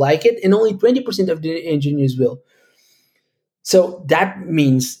HR will like it, and only 20% of the engineers will. So that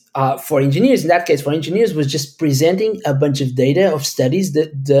means for engineers, in that case, for engineers, was just presenting a bunch of data of studies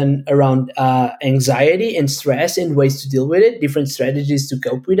that done around anxiety and stress and ways to deal with it, different strategies to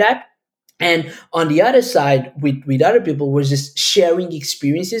cope with that. And on the other side, with other people, was just sharing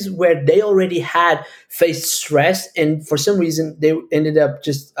experiences where they already had faced stress, and for some reason they ended up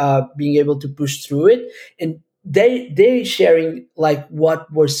just being able to push through it. And they sharing like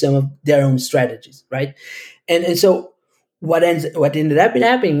what were some of their own strategies, right? And so what ended up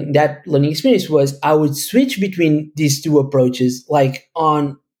happening in that learning experience was I would switch between these two approaches, like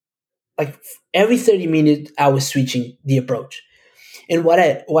on like every 30 minutes I was switching the approach. And what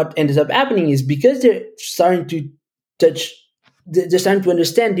ended up happening is because they're starting to touch, they're starting to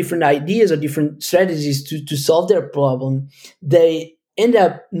understand different ideas or different strategies to solve their problem, they end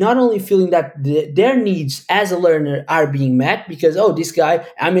up not only feeling that their needs as a learner are being met because, oh, this guy,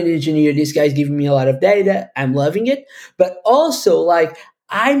 I'm an engineer, this guy's giving me a lot of data, I'm loving it, but also like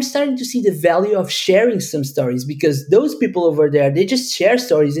I'm starting to see the value of sharing some stories because those people over there, they just share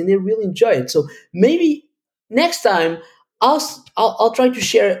stories and they really enjoy it. So maybe next time I'll try to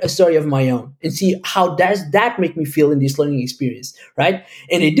share a story of my own and see how does that make me feel in this learning experience, right?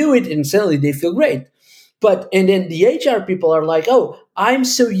 And they do it, and suddenly they feel great. But and then the HR people are like, oh, I'm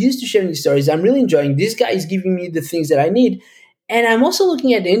so used to sharing these stories. I'm really enjoying. This guy is giving me the things that I need. And I'm also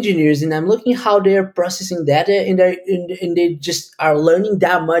looking at engineers, and I'm looking how they're processing data, and they just are learning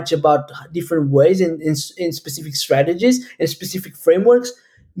that much about different ways and specific strategies and specific frameworks.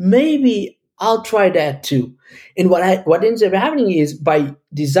 Maybe I'll try that too. And what ends up happening is by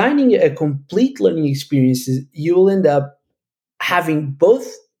designing a complete learning experience, you will end up having both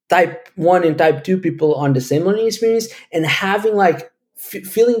type 1 and type 2 people on the same learning experience, and having like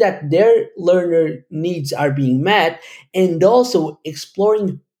feeling that their learner needs are being met, and also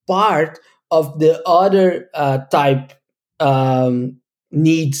exploring part of the other type um,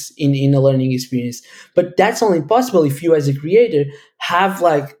 needs in a learning experience. But that's only possible if you as a creator have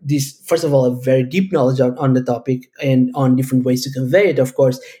like this, first of all, a very deep knowledge on the topic and on different ways to convey it, of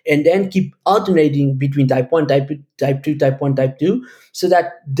course, and then keep alternating between type 1, type 2, type 1, type 2, so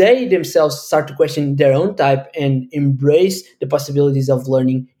that they themselves start to question their own type and embrace the possibilities of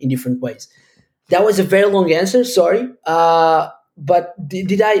learning in different ways. That was a very long answer, sorry. But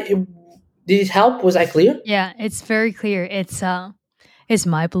did it help? Was I clear? Yeah, it's very clear. It's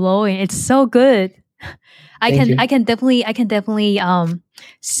mind blowing. It's so good. Thank you. I can definitely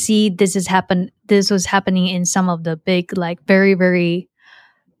see this was happening in some of the big, like very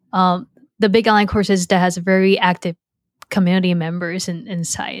um the big online courses that has very active community members in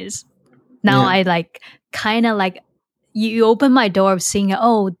science. Now Yeah. I like kind of like you open my door of seeing,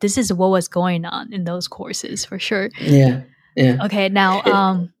 oh, this is what was going on in those courses for sure. Yeah. Yeah. Okay, now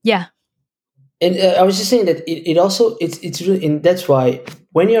It- yeah. And I was just saying that it also it's really, and that's why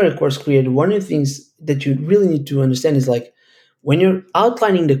when you're a course creator, one of the things that you really need to understand is like when you're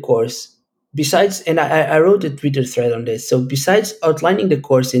outlining the course. Besides, and I wrote a Twitter thread on this. So besides outlining the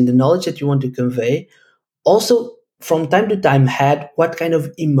course and the knowledge that you want to convey, also from time to time had what kind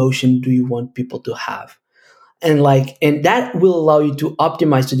of emotion do you want people to have, and like, and that will allow you to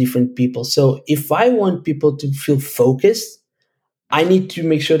optimize to different people. So if I want people to feel focused, I need to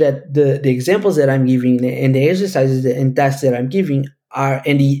make sure that the examples that I'm giving and the exercises and tasks that I'm giving are,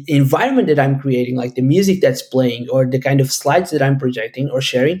 and the environment that I'm creating, like the music that's playing or the kind of slides that I'm projecting or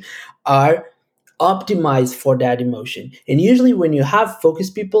sharing, are optimized for that emotion. And usually when you have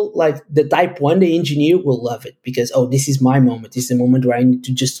focused people, like the type one, the engineer will love it because, oh, this is my moment. This is the moment where I need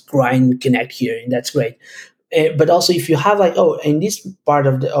to just grind and connect here. And that's great. But also if you have like, oh, in this part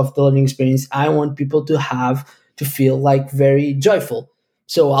of the learning experience, I want people to have to feel like very joyful.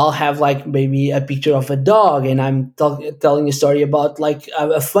 So I'll have like maybe a picture of a dog, and I'm telling a story about like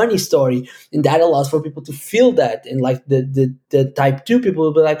a funny story, and that allows for people to feel that. And like the type two people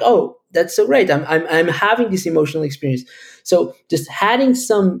will be like, oh, that's so great. I'm having this emotional experience. So just having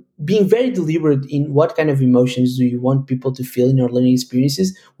some, being very deliberate in what kind of emotions do you want people to feel in your learning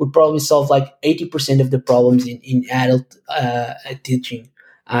experiences would probably solve like 80% of the problems in adult teaching,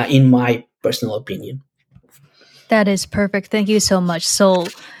 in my personal opinion. That is perfect. Thank you so much. So,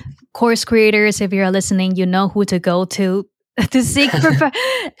 course creators, if you're listening, you know who to go to to seek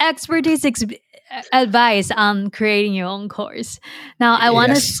expertise advice on creating your own course. Now, I want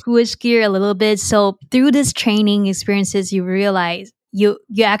to Yes. switch gear a little bit. So, through this training experiences, you realize you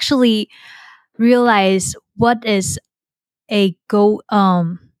actually realize what is a go.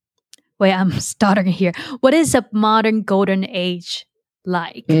 Wait, I'm stuttering here. What is a modern golden age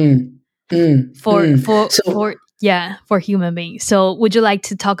like Mm, mm, for mm. for So for yeah, for human beings? So, would you like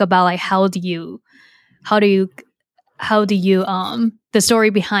to talk about like how do you how do you the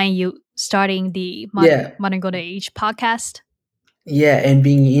story behind you starting the yeah, modern golden age podcast? yeah, and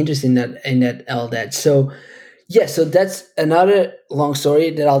being interested in that all that. So yeah, so that's another long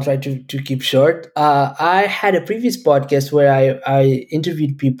story that I'll try to keep short. I had a previous podcast where I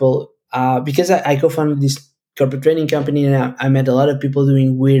interviewed people, because I co-founded this corporate training company, and I met a lot of people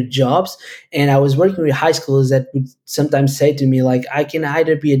doing weird jobs. And I was working with high schoolers that would sometimes say to me, like, I can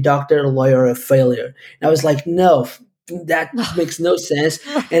either be a doctor, a lawyer, or a failure. And I was like, no, that makes no sense.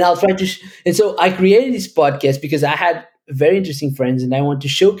 And I'll try to, and so I created this podcast because I had very interesting friends and I want to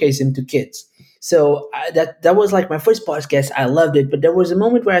showcase them to kids. So that was like my first podcast. I loved it, but there was a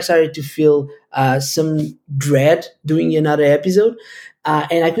moment where I started to feel some dread doing another episode,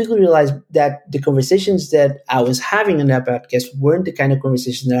 and I quickly realized that the conversations that I was having on that podcast weren't the kind of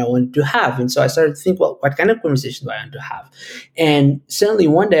conversations that I wanted to have. And so I started to think, well, what kind of conversation do I want to have? And suddenly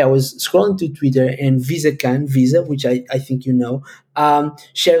one day I was scrolling through Twitter, and Visa, which I think you know,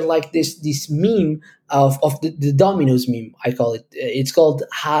 shared like this meme of the dominoes meme. I call it. It's called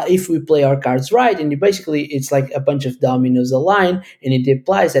If We Play Our Cards Right. And basically it's like a bunch of dominoes aligned, and it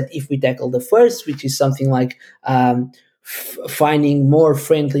implies that if we tackle the first, which is something like finding more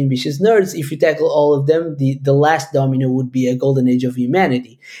friendly ambitious nerds, if you tackle all of them, the last domino would be a golden age of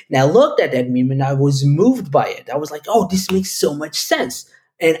humanity. And I looked at that meme and I was moved by it. I was like, oh, this makes so much sense,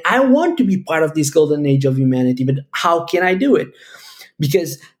 and I want to be part of this golden age of humanity, but how can I do it?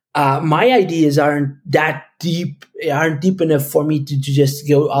 Because my ideas aren't deep enough for me to just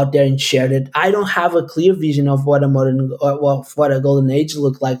go out there and share it. I don't have a clear vision of what a modern, what a golden age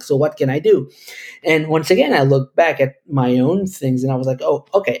look like. So what can I do? And once again, I look back at my own things and I was like, oh,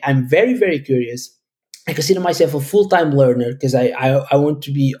 okay, I'm very, very curious. I consider myself a full-time learner because I want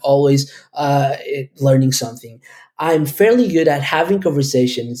to be always learning something. I'm fairly good at having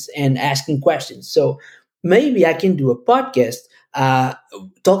conversations and asking questions. So maybe I can do a podcast uh,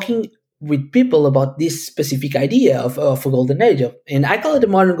 talking with people about this specific idea of a golden age. And I call it the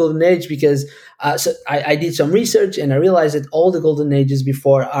modern golden age because so I did some research and I realized that all the golden ages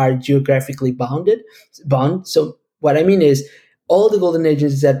before are geographically bound. So what I mean is all the golden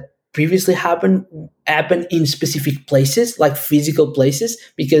ages that previously happen in specific places, like physical places,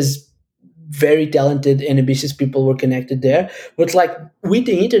 because very talented and ambitious people were connected there. But like with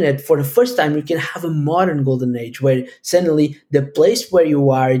the internet, for the first time, you can have a modern golden age where suddenly the place where you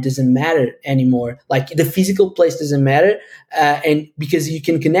are, it doesn't matter anymore. Like the physical place doesn't matter, and because you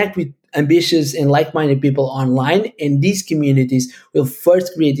can connect with ambitious and like-minded people online, and these communities will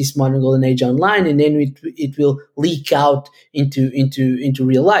first create this modern golden age online, and then it will leak out into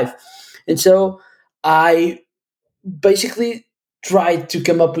real life. And so I basically tried to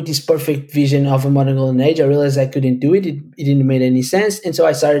come up with this perfect vision of a modern golden age. I realized I couldn't do it. It didn't make any sense. And so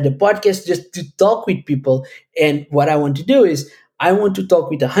I started a podcast just to talk with people. And what I want to do is I want to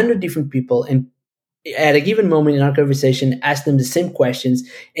talk with 100 different people and at a given moment in our conversation, ask them the same questions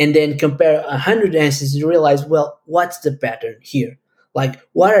and then compare 100 answers and realize, well, what's the pattern here? Like,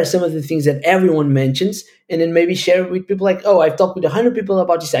 what are some of the things that everyone mentions? And then maybe share with people like, oh, I've talked with 100 people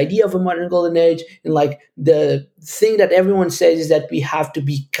about this idea of a modern golden age. And like the thing that everyone says is that we have to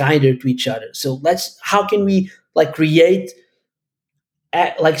be kinder to each other. So how can we like create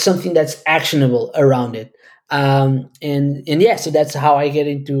like something that's actionable around it. And yeah, so that's how I get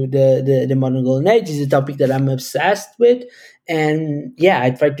into the modern golden age. Is a topic that I'm obsessed with, and yeah,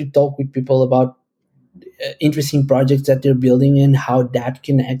 I try to talk with people about interesting projects that they're building and how that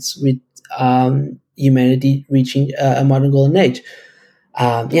connects with humanity reaching a modern golden age.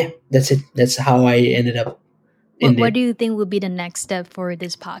 Yeah, that's it. That's how I ended up in What there. do you think would be the next step for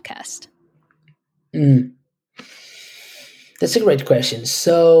this podcast? Mm, that's a great question.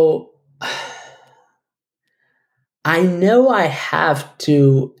 So I know I have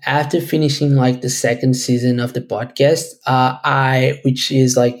to after finishing like the second season of the podcast, which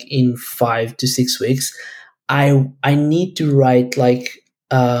is like in 5 to 6 weeks, I need to write like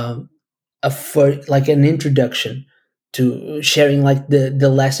like an introduction to sharing like the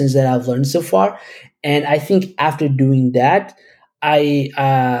lessons that I've learned so far. And I think after doing that, I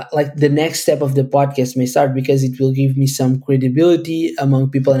like the next step of the podcast may start because it will give me some credibility among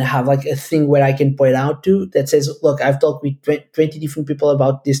people and have like a thing where I can point out to that says, look, I've talked with 20 different people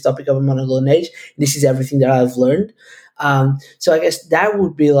about this topic of a modern golden age. This is everything that I've learned. So I guess that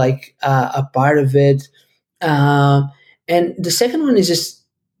would be like a part of it. And the second one is just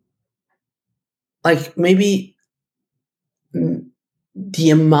like maybe the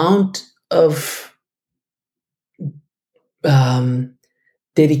amount of um,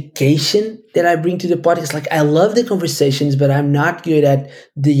 dedication that I bring to the podcast. Like I love the conversations, but I'm not good at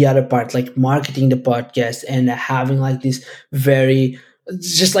the other part, like marketing the podcast and having like this very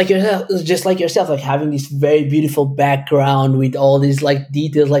just like yourself, like having this very beautiful background with all these like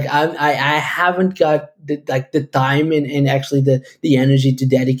details. Like I haven't got the time and actually the energy to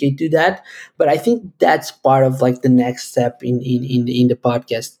dedicate to that. But I think that's part of like the next step in the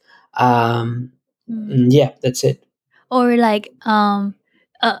podcast. Yeah, that's it. Or like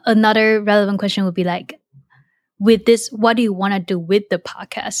another relevant question would be like, with this, what do you want to do with the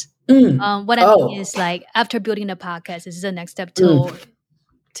podcast? Mm. What I mean Oh. is like after building the podcast, is this the next step Mm.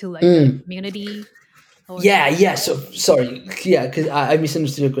 to like the Mm. community or Yeah, yeah. So sorry. Yeah, because I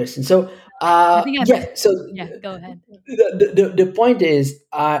misunderstood your question. So I think I yeah. missed. So Yeah, go ahead. the point is,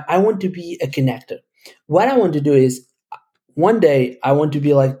 I want to be a connector. What I want to do is one day I want to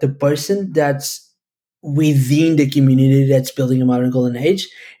be like the person that's within the community that's building a modern golden age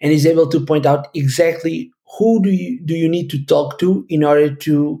and is able to point out exactly who do you need to talk to in order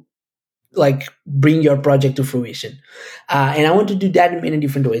to like bring your project to fruition. And I want to do that in many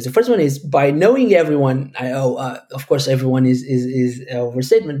different ways. The first one is by knowing everyone. Of course, everyone is an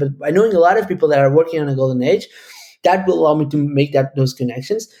overstatement, but by knowing a lot of people that are working on a golden age, that will allow me to make those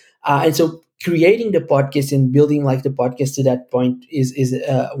connections. And so creating the podcast and building like the podcast to that point is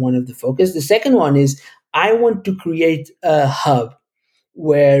one of the focus. The second one is I want to create a hub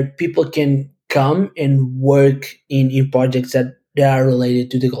where people can come and work in projects that are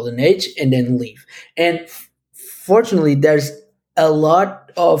related to the golden age and then leave. And fortunately, there's a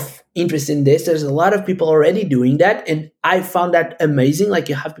lot of interest in this. There's a lot of people already doing that. And I found that amazing. Like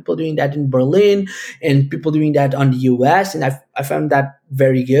you have people doing that in Berlin and people doing that on the US. And I found that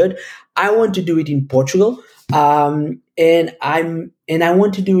very good. I want to do it in Portugal. And I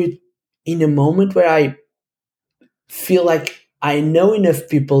want to do it in a moment where I feel like I know enough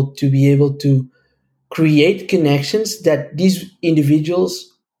people to be able to create connections that these individuals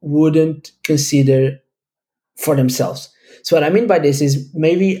wouldn't consider for themselves. So what I mean by this is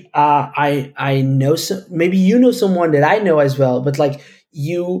maybe I know maybe you know someone that I know as well, but like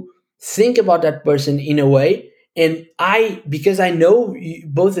you think about that person in a way, and because I know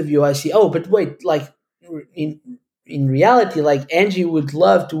both of you, I see, oh, but wait, like in in reality, like Angie would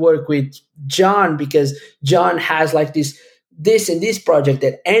love to work with John because John has like this and this project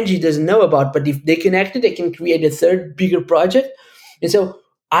that Angie doesn't know about, but if they connected, they can create a third bigger project. And so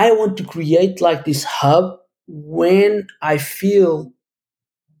I want to create like this hub when I feel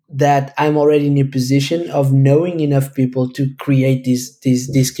that I'm already in a position of knowing enough people to create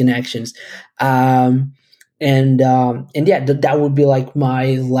these connections. Um, And yeah, that would be like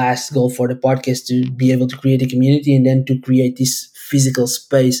my last goal for the podcast, to be able to create a community and then to create this physical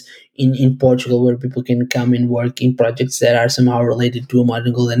space in Portugal where people can come and work in projects that are somehow related to a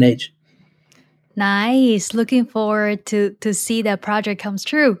modern golden age. Nice. Looking forward to see that project comes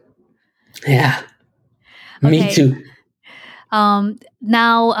true. Yeah, me Okay. too.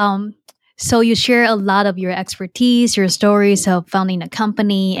 Now, so you share a lot of your expertise, your stories of founding a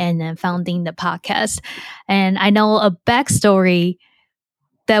company and then founding the podcast. And I know a backstory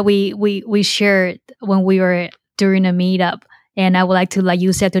that we shared when we were during a meetup. And I would like to, like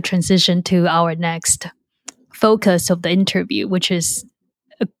you said, to transition to our next focus of the interview, which is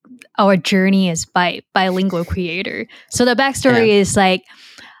our journey as bilingual creator. So the Yeah. backstory is like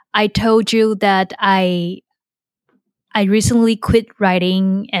I told you that I recently quit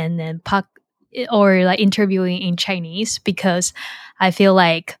writing and then or like interviewing in Chinese because I feel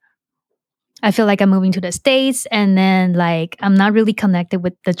like I'm moving to the States and then like I'm not really connected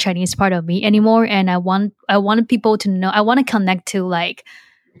with the Chinese part of me anymore. And I wanted people to know, I want to connect to like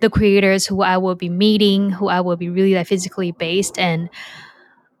the creators who I will be meeting, who I will be really like physically based. And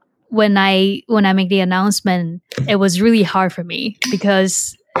when I make the announcement, it was really hard for me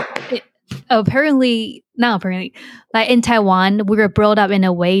because it, apparently not apparently, like in Taiwan we were brought up in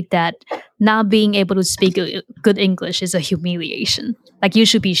a way that not being able to speak good English is a humiliation. Like you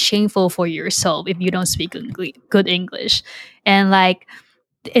should be shameful for yourself if you don't speak good English. And like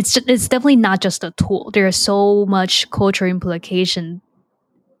it's definitely not just a tool. There's so much cultural implication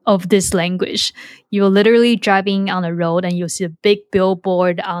of this language. You're literally driving on the road and you'll see a big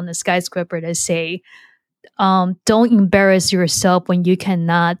billboard on the skyscraper that say, don't embarrass yourself when you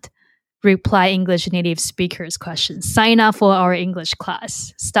cannot reply English native speakers questions. Sign up for our English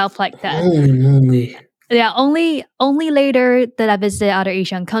class. Stuff like that. Holy moly. Yeah, only later that I visited other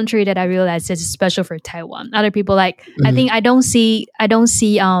Asian country that I realized it's special for Taiwan. Other people like I think Mhm. I don't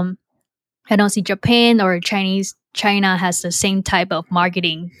see Japan or China has the same type of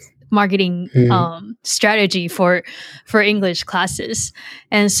marketing Mhm. strategy for English classes.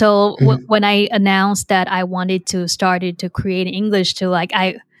 And so Mhm. when I announced that I wanted to started to create English to like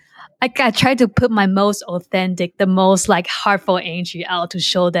I tried to put my most authentic, the most like heartful energy out to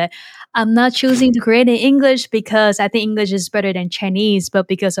show that I'm not choosing to create in English because I think English is better than Chinese, but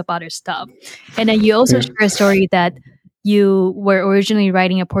because of other stuff. And then you also Yeah. share a story that you were originally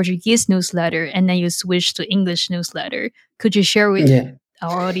writing a Portuguese newsletter and then you switched to English newsletter. Could you share with Yeah.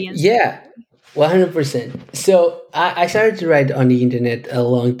 our audience that? Yeah. 100%. So I started to write on the internet a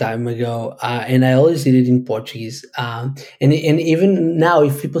long time ago, and I always did it in Portuguese. And even now,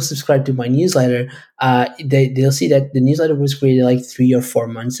 if people subscribe to my newsletter, they'll see that the newsletter was created like 3 or 4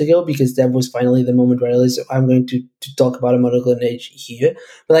 months ago, because that was finally the moment where I realized I'm going to talk about a modern age here.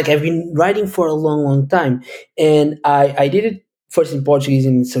 But like I've been writing for a long, long time, and I did it first in Portuguese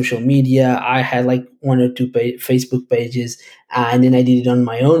in social media. I had like one or two Facebook pages, and then I did it on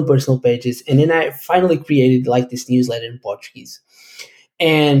my own personal pages, and then I finally created like this newsletter in Portuguese.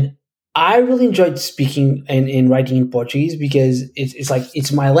 And I really enjoyed speaking and writing in Portuguese because it's like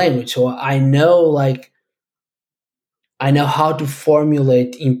it's my language, so I know how to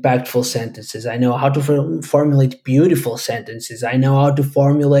formulate impactful sentences. I know how to formulate beautiful sentences. I know how to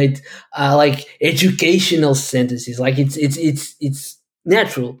formulate like educational sentences. Like it's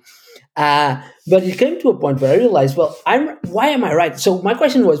natural. But it came to a point where I realized, well, why am I writing? So my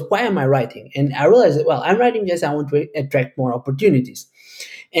question was, why am I writing? And I realized that, well, I'm writing because I want to attract more opportunities.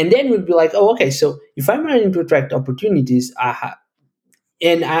 And then we'd be like, oh, okay, so if I'm writing to attract opportunities,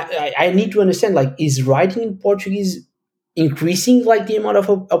 and I need to understand, like, is writing in Portuguese increasing like the amount of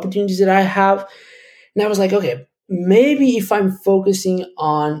opportunities that I have? And I was like, okay, maybe if I'm focusing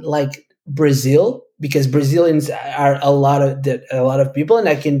on like Brazil, because Brazilians are a lot of people, and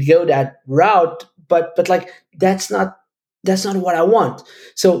I can go that route. But like that's not what I want.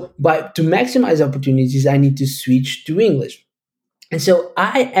 So, but to maximize opportunities, I need to switch to English. And so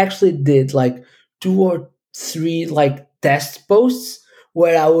I actually did like 2 or 3 like test posts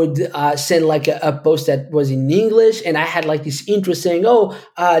where I would send like a post that was in English, and I had like this intro saying, "Oh,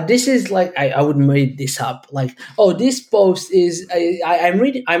 this is like I would make this up, like, oh, this post is I'm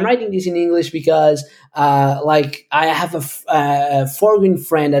writing this in English because like I have a foreign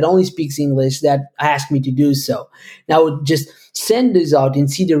friend that only speaks English that asked me to do so." And I would just send this out and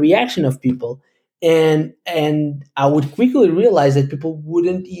see the reaction of people, and I would quickly realize that people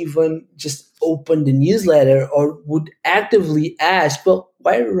wouldn't even just open the newsletter or would actively ask, "Well,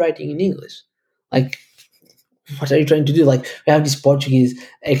 why are you writing in English? Like, what are you trying to do?" Like, we have this Portuguese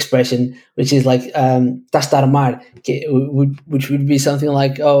expression which is like "tastar mar," which would be something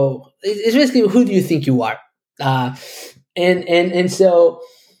like, "Oh, it's basically, who do you think you are?" uh, and so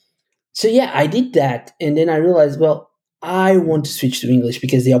yeah, I did that, and then I realized, well, I want to switch to English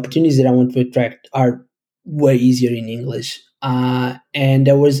because the opportunities that I want to attract are way easier in English. And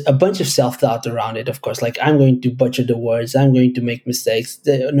there was a bunch of self doubt around it, of course. Like, I'm going to butcher the words, I'm going to make mistakes,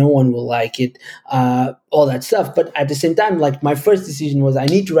 no one will like it, all that stuff. But at the same time, like, my first decision was I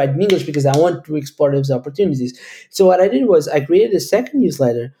need to write in English because I want to explore those opportunities. So what I did was I created a second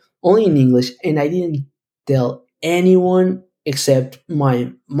newsletter only in English, and I didn't tell anyone except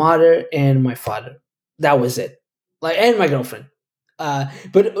my mother and my father. That was it. Like, and my girlfriend.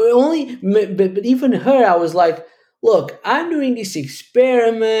 But even her, I was like, look, I'm doing this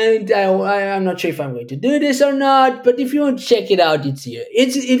experiment. I'm not sure if I'm going to do this or not, but if you want to check it out, it's here.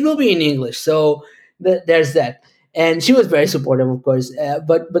 It will be in English. So there's that. And she was very supportive, of course.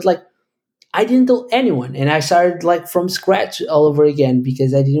 But like, I didn't tell anyone, and I started like from scratch all over again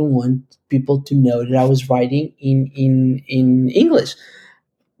because I didn't want people to know that I was writing in English.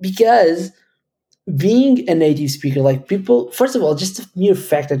 Because being a native speaker, like, people, first of all, just the mere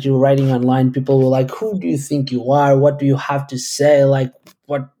fact that you're writing online, people were like, "Who do you think you are? What do you have to say? Like,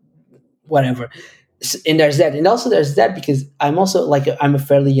 what, whatever." And there's that, and also there's that because I'm also like I'm a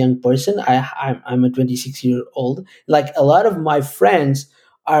fairly young person. I'm a 26-year old. Like, a lot of my friends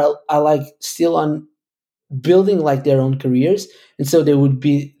are like still on building like their own careers, and so they would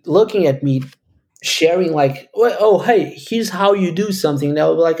be looking at me sharing like, oh, hey, here's how you do something.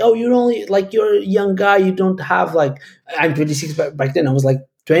 They'll be like, oh, you're only like, you're a young guy, you don't have like, I'm 26, but back then I was like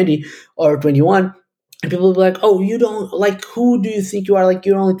 20 or 21. And people will be like, oh, you don't, like, who do you think you are? Like,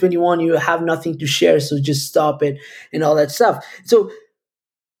 you're only 21, you have nothing to share, so just stop it, and all that stuff. So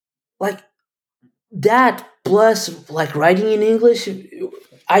like, that plus like writing in English,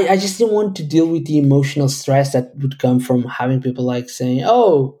 I just didn't want to deal with the emotional stress that would come from having people like saying,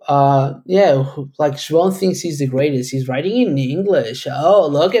 oh, yeah, like, João thinks he's the greatest, he's writing in English, oh,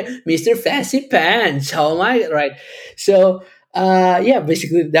 look at Mr. Fancy Pants, oh my, right. So yeah,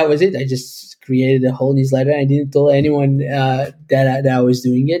 basically that was it. I just created a whole newsletter. I didn't tell anyone that I was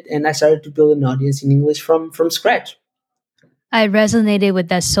doing it, and I started to build an audience in English from scratch. I resonated with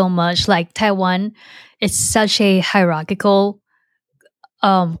that so much. Like Taiwan, it's such a hierarchical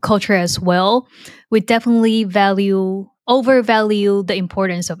culture as well. We definitely overvalue the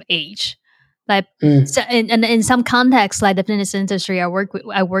importance of age. Like, Mm, so in some contexts, like the fitness industry I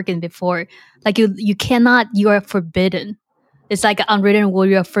work in before, like you cannot, you are forbidden. It's like an unwritten rule.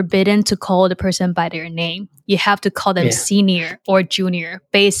 You are forbidden to call the person by their name. You have to call them yeah, senior or junior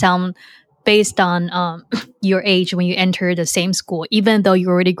based on your age when you enter the same school, even though you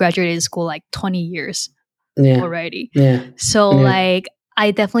already graduated school like 20 years yeah, already. yeah, So yeah, like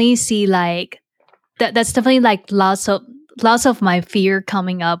I definitely see like that's definitely like lots of my fear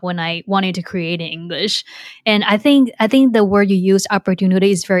coming up when I wanted to create in English. And I think the word you use,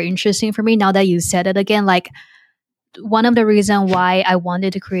 opportunity, is very interesting for me now that you said it again. Like, one of the reason why I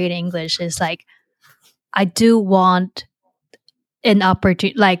wanted to create English is like I do want an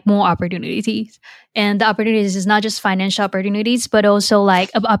opportunity, like more opportunities. And the opportunities is not just financial opportunities, but also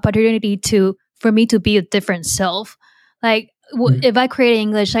like an opportunity to for me to be a different self. Like, mm, if I create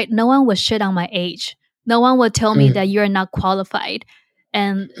English, like no one would shit on my age. No one would tell me mm, that you're not qualified.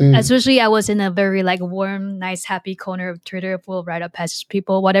 And mm, especially I was in a very like warm, nice, happy corner of Twitter full of write up passage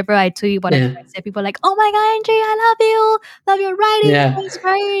people. Whatever I tweet, whatever yeah, I say, people are like, "Oh my god, Angie, I love your writing, yeah, so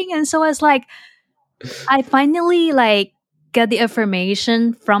inspiring." And so it's like I finally like get the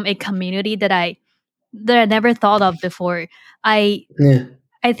affirmation from a community that I never thought of before. I yeah,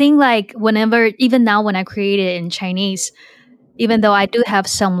 I think like whenever, even now when I create it in Chinese, even though I do have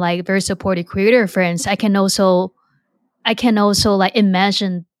some like very supportive creator friends, I can also like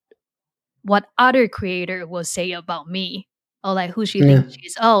imagine what other creator will say about me, or like who she yeah, thinks she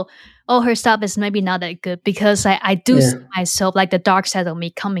is. Oh, her stuff is maybe not that good, because I do yeah, see myself like the dark side of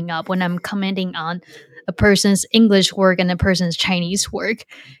me coming up when I'm commenting on a person's English work and a person's Chinese work.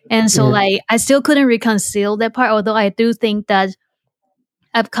 And so yeah, like I still couldn't reconcile that part, although I do think that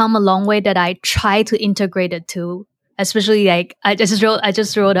I've come a long way, that I try to integrate the two. Especially like I just wrote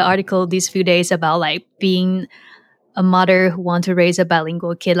an article these few days about like being a mother who wants to raise a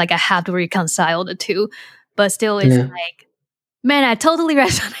bilingual kid. Like I have to reconcile the two. But still it's yeah. like, man, I totally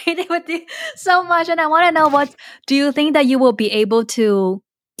resonated with you so much. And I want to know, what do you think that you will be able to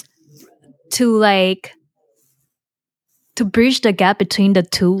like to bridge the gap between the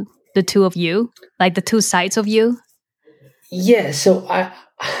two of you, like the two sides of you? Yeah, so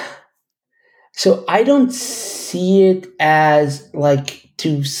I don't see it as like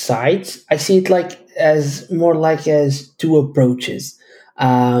two sides. I see it like as more like as two approaches.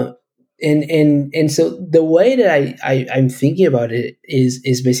 Uh, And so the way that I'm thinking about it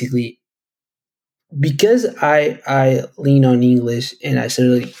is basically because I lean on English and I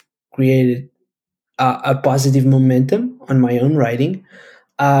certainly created a positive momentum on my own writing.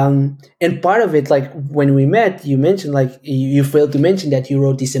 And part of it, like when we met, you mentioned, like you failed to mention that you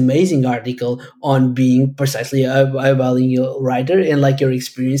wrote this amazing article on being precisely a bilingual writer and like your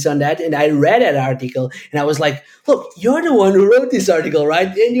experience on that. And I read that article and I was like, look, you're the one who wrote this article, right?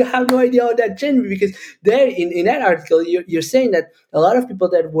 And you have no idea how that changed me, because there in that article, you're saying that a lot of people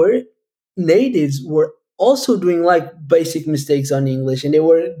that were natives were also doing like basic mistakes on English, and they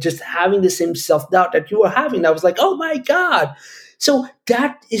were just having the same self-doubt that you were having. I was like, oh my God. So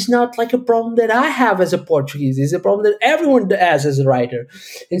that is not like a problem that I have as a Portuguese. It's a problem that everyone has as a writer.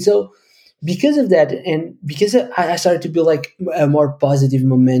 And so because of that, and because I started to build like a more positive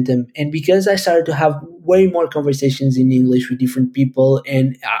momentum, and because I started to have way more conversations in English with different people,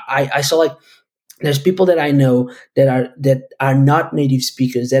 and I saw like there's people that I know that are not native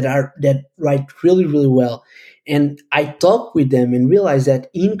speakers, that write really really well, and I talked with them and realized that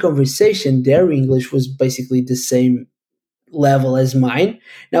in conversation their English was basically the same level as mine.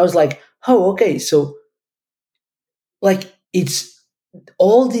 And I was like, oh, okay, so like it's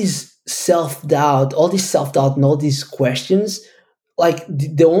all this self doubt, and all these questions. Like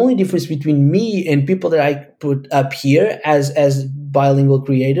the only difference between me and people that I put up here as bilingual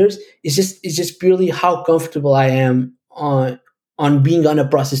creators is just purely how comfortable I am on being on a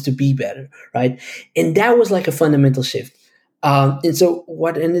process to be better, right? And that was like a fundamental shift. And so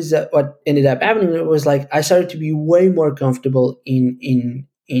what ended up happening was like I started to be way more comfortable in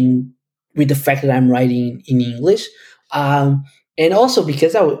with the fact that I'm writing in English, and also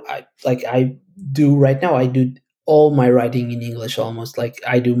because I do right now, I do all my writing in English almost. Like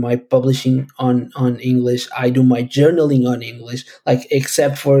I do my publishing on English, I do my journaling on English, like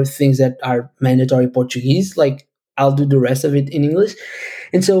except for things that are mandatory Portuguese, like I'll do the rest of it in English.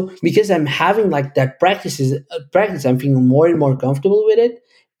 And so because I'm having like that practice, I'm feeling more and more comfortable with it.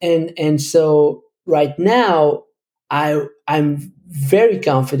 And so right now I'm very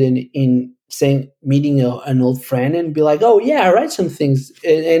confident in saying, meeting an old friend and be like, oh yeah, I write some things,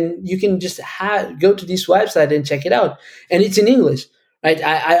 and you can just go to this website and check it out, and it's in English, right?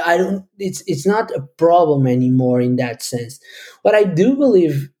 I don't, it's not a problem anymore in that sense. What I do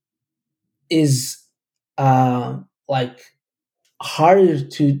believe is like harder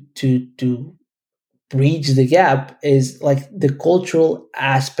to bridge the gap is like the cultural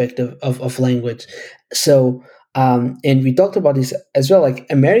aspect of language. So and we talked about this as well, like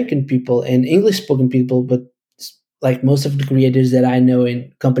American people and English spoken people, but like most of the creators that I know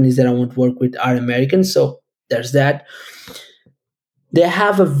in companies that I want to work with are American. So there's that. They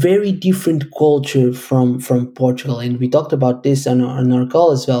have a very different culture from Portugal, and we talked about this on our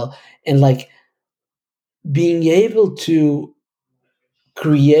call as well. And like being able to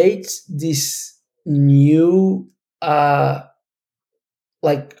create this new uh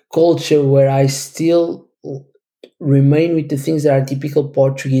like culture where I still remain with the things that are typical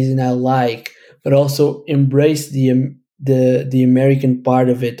Portuguese and I like, but also embrace the American part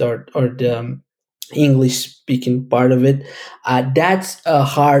of it, or the English speaking part of it. That's a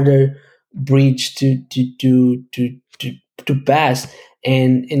harder bridge to pass.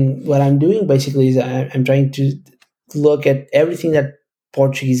 And what I'm doing basically is I'm trying to look at everything that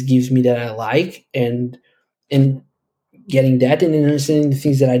Portuguese gives me that I like, and getting that, and then understanding the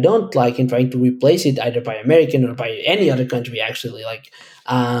things that I don't like and trying to replace it either by American or by any other country actually, like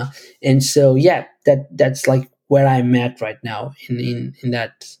and so yeah, that's like where I'm at right now in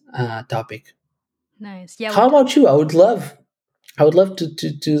that topic. Nice. Yeah, we How about you? I would love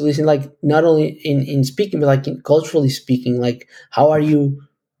to listen, like not only in speaking but like in culturally speaking, like how are you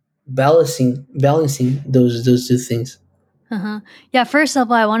balancing those two things? uh-huh. Yeah, first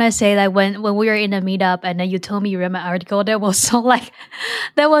of all, I want to say that when we were in a meetup and then you told me you read my article, that was so like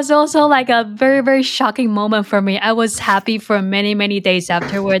that was also like a very very shocking moment for me. I was happy for many many days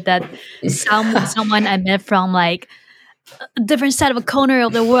afterward that someone I met from like a different side of a corner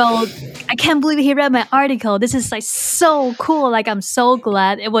of the world. I can't believe he read my article. This is like so cool. Like I'm so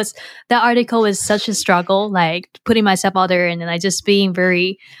glad. It was that article was such a struggle, like putting myself out there and then I just being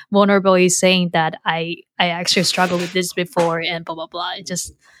very vulnerable, saying that I actually struggled with this before and blah blah blah. It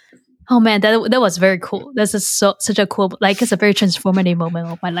just oh man, that was very cool. This is such a cool, like it's a very transformative moment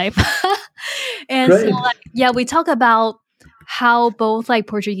of my life. And so Great. like yeah, we talk about how both like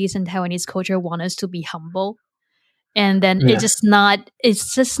Portuguese and Taiwanese culture want us to be humble, and then Yeah.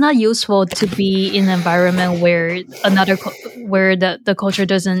 it's just not useful to be in an environment where where the culture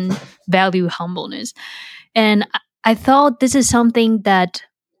doesn't value humbleness. And I thought this is something that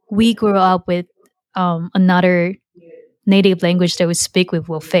we grew up with another native language that we speak with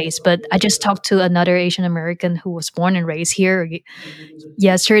will face. But I just talked to another Asian American who was born and raised here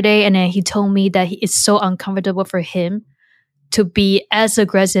yesterday, and then he told me that it's so uncomfortable for him to be as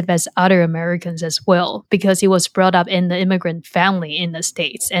aggressive as other Americans as well because he was brought up in the immigrant family in the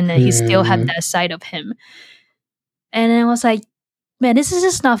States, and then he still had Mm, that side of him. And I was like, man, this is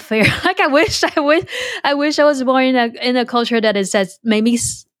just not fair. Like I wish I was born in a culture that is that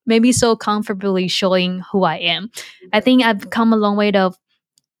maybe so comfortably showing who I am. I think I've come a long way of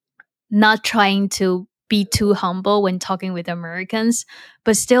not trying to be too humble when talking with Americans,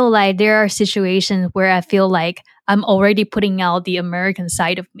 but still, like, there are situations where I feel like I'm already putting out the American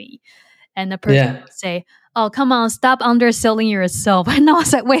side of me, and the person yeah, would say, "Oh, come on, stop underselling yourself." And I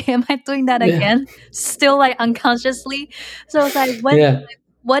was like, "Wait, am I doing that yeah, again?" Still, like, unconsciously. So it's like, yeah,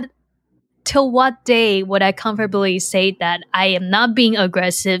 what till what day would I comfortably say that I am not being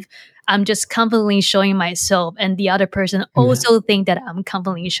aggressive? I'm just confidently showing myself, and the other person yeah, also think that I'm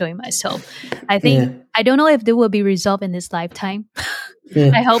confidently showing myself. I think yeah, I don't know if they will be resolved in this lifetime.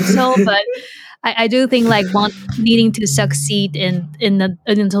 yeah, I hope so, but I do think like want needing to succeed in a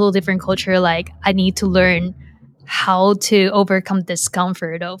total different culture, like I need to learn how to overcome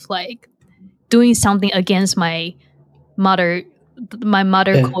discomfort of like doing something against mother my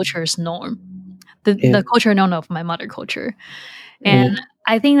mother yeah, culture's norm, yeah, the culture known of my mother culture. And yeah,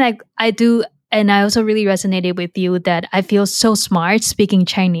 I think like I do, and I also really resonated with you that I feel so smart speaking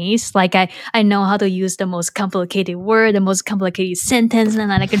Chinese. Like I know how to use the most complicated word, the most complicated sentence,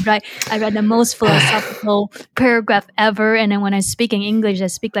 and I can write I write the most philosophical paragraph ever. And then when I speak in English, I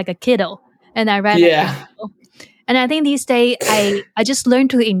speak like a kiddo. And I write like a yeah, kiddo. And I think these days I just learned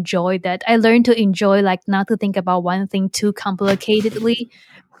to enjoy that. I learned to enjoy like not to think about one thing too complicatedly,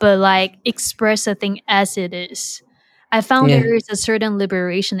 but like express a thing as it is. I found yeah, there is a certain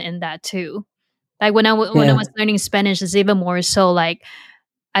liberation in that too. Like when I yeah, was learning Spanish, it's even more so. Like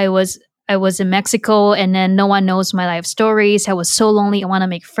I was I was in Mexico, and then no one knows my life stories. I was so lonely. I want to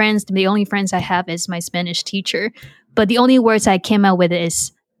make friends. The only friends I have is my Spanish teacher. But the only words I came out with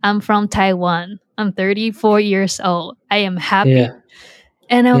is I'm from Taiwan. I'm 34 years old. I am happy. yeah,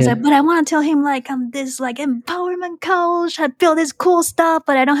 And I was yeah, like, but I want to tell him like I'm this like empowerment coach. I feel this cool stuff,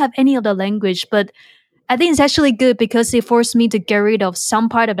 but I don't have any of the language. But I think it's actually good because it forced me to get rid of some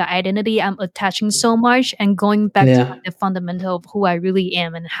part of the identity I'm attaching so much and going back to yeah, like the fundamental of who I really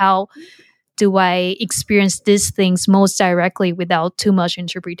am and how do I experience these things most directly without too much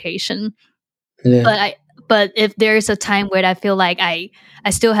interpretation. yeah, But but if there's a time where I feel like I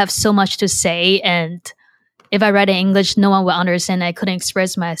still have so much to say, and if I write in English, no one will understand. I couldn't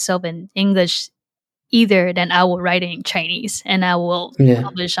express myself in English either, then I will write it in Chinese and I will yeah,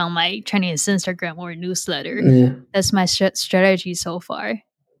 publish on my Chinese Instagram or newsletter. yeah. That's my strategy so far.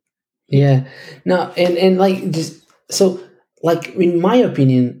 Yeah. Yeah. No, and like just so like in my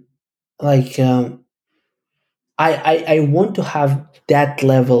opinion, like I want to have that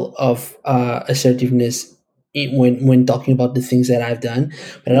level of assertiveness when talking about the things that I've done,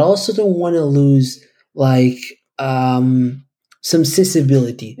 but I also don't want to lose like some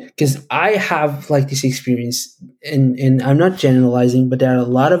sensibility because I have like this experience, and I'm not generalizing, but there are a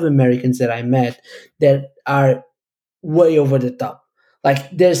lot of Americans that I met that are way over the top. Like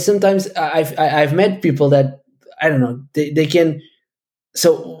there's sometimes I've met people that I don't know they can.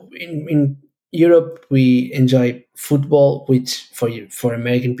 So in Europe we enjoy football, which for you for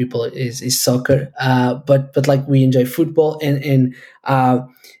American people is soccer. But like we enjoy football and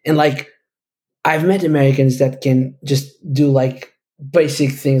like I've met Americans that can just do like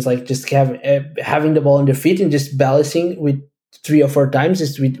basic things like just having the ball on their feet and just balancing with 3 or 4 times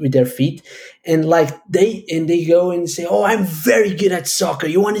just with their feet, and like they go and say, oh, I'm very good at soccer,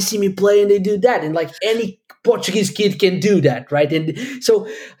 you want to see me play, and they do that, and like any Portuguese kid can do that, right? And so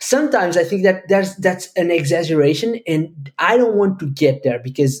sometimes I think that that's an exaggeration, and I don't want to get there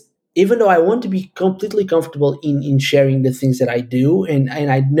because even though I want to be completely comfortable in sharing the things that I do, and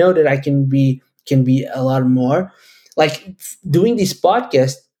I know that I can be a lot more. Like doing this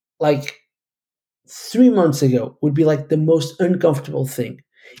podcast, like 3 months ago, would be like the most uncomfortable thing.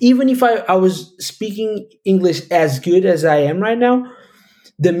 Even if I was speaking English as good as I am right now,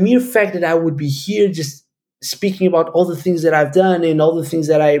 the mere fact that I would be here just speaking about all the things that I've done and all the things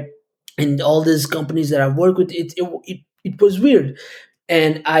that I and all these companies that I've worked with, it was weird.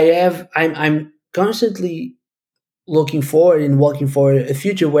 And I'm constantly looking forward and walking for a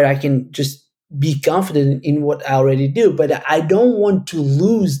future where I can just be confident in what I already do. But I don't want to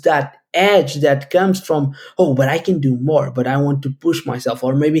lose that edge that comes from, oh, but I can do more, but I want to push myself,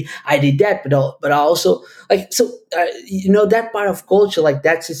 or maybe I did that, but I also like, so that part of culture, like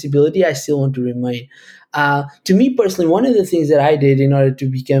that accessibility, I still want to remain. To me personally, one of the things that I did in order to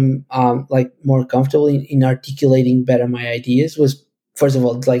become like more comfortable in articulating better my ideas was, first of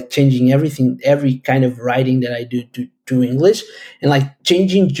all, like changing everything, every kind of writing that I do to English, and like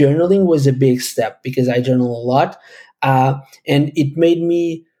changing journaling was a big step because I journal a lot, and it made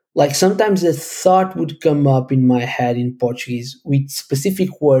me, like, sometimes a thought would come up in my head in Portuguese with specific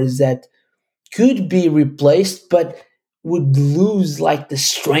words that could be replaced, but would lose like the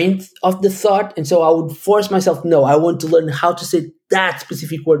strength of the thought. And so I would force myself, no, I want to learn how to say that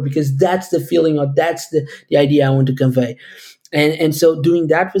specific word because that's the feeling, or that's the idea I want to convey. And so doing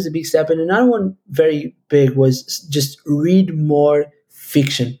that was a big step. And another one very big was just read more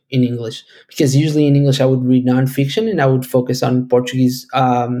fiction in English, because usually in English I would read nonfiction and I would focus on Portuguese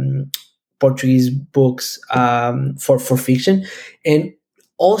books for fiction, and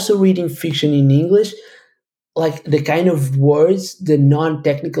also reading fiction in English, like the kind of words, the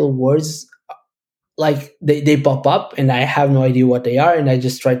non-technical words, like they pop up and I have no idea what they are, and I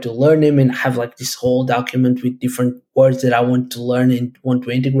just try to learn them and have like this whole document with different words that I want to learn and want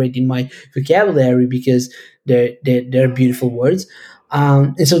to integrate in my vocabulary because they're beautiful words.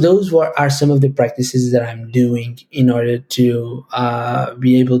 And so those are some of the practices that I'm doing in order to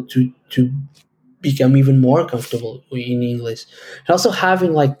be able to become even more comfortable in English. And also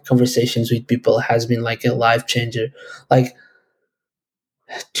having like conversations with people has been like a life changer. Like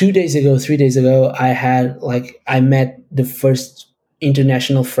 2 days ago, 3 days ago, I met the first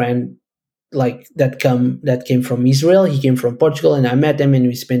international friend, like that came from Israel. He came from Portugal, and I met him, and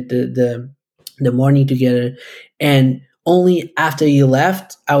we spent the morning together. And only after he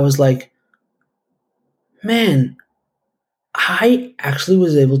left, I was like, man, I actually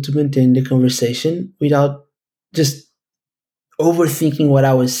was able to maintain the conversation without just overthinking what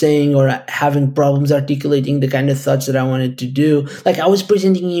I was saying or having problems articulating the kind of thoughts that I wanted to do. Like I was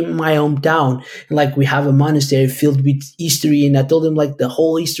presenting in my hometown, and like we have a monastery filled with history, and I told him like the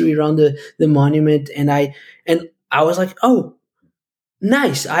whole history around the monument, and I was like, oh,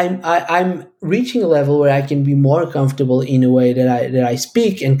 nice. I'm reaching a level where I can be more comfortable in a way that I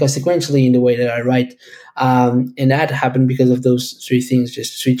speak, and consequently in the way that I write. And that happened because of those three things: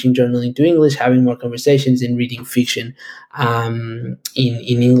 just switching journaling to English, having more conversations, and reading fiction in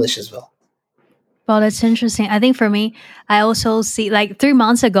English as well. Well, that's interesting. I think for me, I also see like 3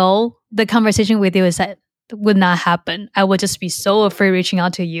 months ago, the conversation with you is that would not happen. I would just be so afraid reaching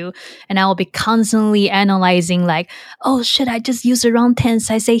out to you, and I will be constantly analyzing like, oh shit, I just used the wrong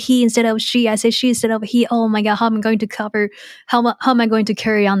tense. I say he instead of she. I say she instead of he. Oh my god, how am I going to cover? How am I going to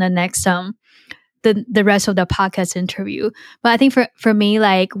carry on the next the rest of the podcast interview? But I think for me,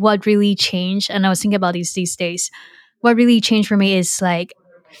 like what really changed, and I was thinking about these days, what really changed for me is like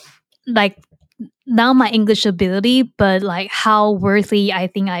not my English ability, but like how worthy I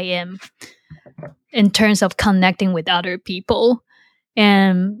think I am in terms of connecting with other people.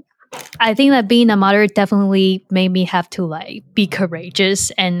 And I think that being a mother definitely made me have to like be courageous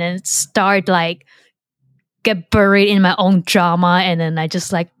and then start like get buried in my own drama, and then I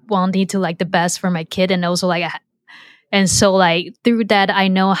just like wanting to like the best for my kid, and also like and so like through that I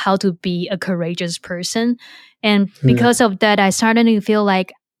know how to be a courageous person. And Yeah, because of that, I started to feel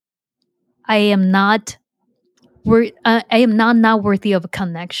like I am not I am not worthy of a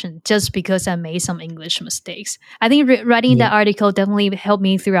connection just because I made some English mistakes. I think writing yeah, that article definitely helped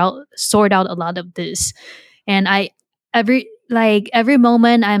me throughout sort out a lot of this. And every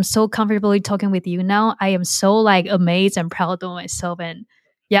moment I am so comfortably talking with you now, I am so like amazed and proud of myself. And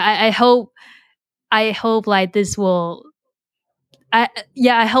yeah, I hope like this will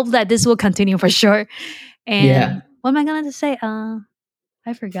I hope that this will continue for sure. yeah. And what am I gonna say?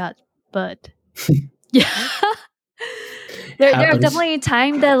 I forgot, but yeah. There are Happens. definitely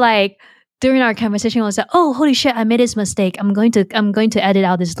times that like during our conversation I was like, oh holy shit, I made this mistake. I'm going to edit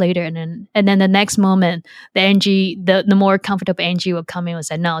out this later, and then the next moment the Angie the more comfortable Angie will come in and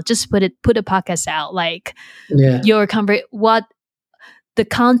say, no, just put the podcast out. Like Yeah, what the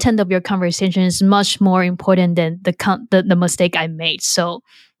content of your conversation is much more important than the mistake I made.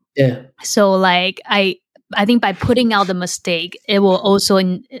 yeah, Like I think by putting out the mistake, it will also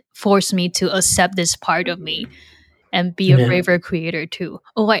force me to accept this part of me and be a yeah. braver creator too.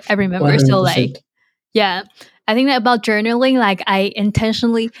 Oh, I remember. One So hundred like, percent. yeah, I think that about journaling, like I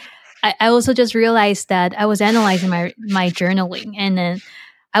intentionally, I also just realized that I was analyzing my journaling, and then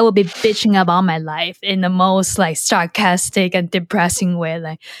I will be bitching about my life in the most like sarcastic and depressing way.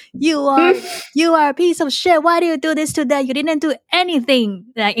 Like, you are you are a piece of shit. Why do you do this to that? You didn't do anything,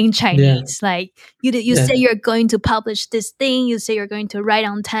 like in Yeah. Chinese. Like you say Yeah. you're going to publish this thing. You say you're going to write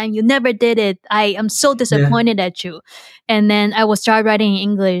on time. You never did it. I am so Yeah. disappointed at you. And then I will start writing in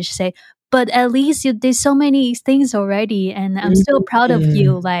English. Say, but at least you did so many things already, and I'm still proud of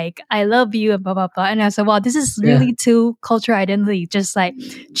you. Mm. Like, I love you, and blah blah blah. And I said, wow, this is Yeah. really too cultural identity, just like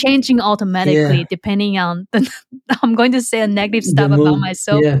changing Yeah. automatically depending on the I'm going to say a negative The stuff about mood.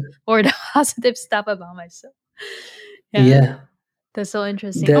 myself Yeah. or the positive stuff about myself. Yeah, Yeah. that's so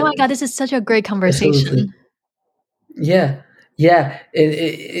interesting. Oh my That god, this is such a great absolutely. conversation. Yeah. Yeah.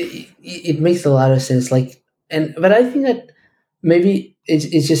 It makes a lot of sense. Like, and but I think that maybe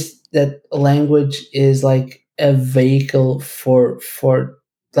it's just that language is like a vehicle for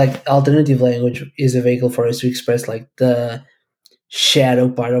like alternative language is a vehicle for us to express like the shadow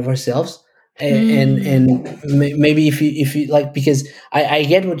part of ourselves. Mm. Maybe if you like, because I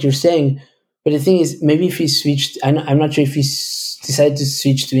get what you're saying, but the thing is, maybe if he switched, I'm not sure if he decided to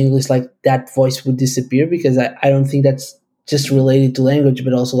switch to English, like that voice would disappear, because I don't think that's just related to language,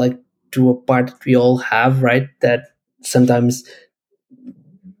 but also like to a part that we all have, right, that sometimes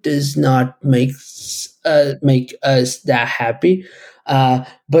does not make us that happy.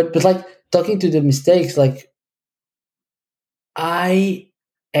 But like, talking to the mistakes, like, I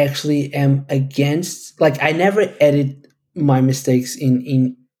actually am against, like, I never edit my mistakes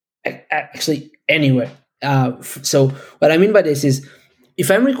in actually anywhere. So what I mean by this is, if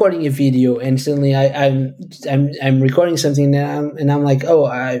I'm recording a video and suddenly I'm recording something, and I'm like, oh,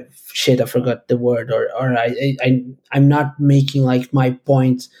 I forgot the word, or I'm not making like my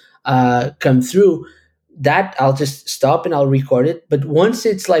point come through, that I'll just stop and I'll record it. But once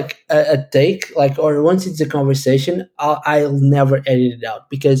it's like a take, like, or once it's a conversation, I'll never edit it out,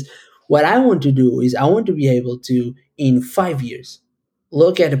 because what I want to do is I want to be able to, in 5 years,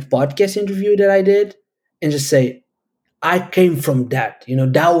 look at a podcast interview that I did and just say, I came from that.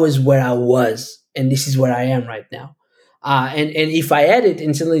 That was where I was, and this is where I am right now. And if I edit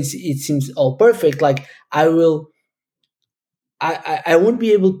and suddenly it seems all perfect, like, I will, I won't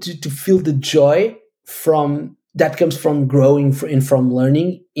be able to feel the joy from that comes from growing and from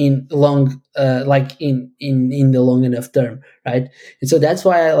learning in long, like in the long enough term, right? And so that's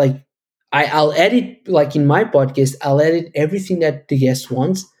why I'll edit, like in my podcast, I'll edit everything that the guest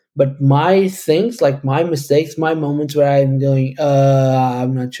wants, but my things, like my mistakes, my moments where I'm going,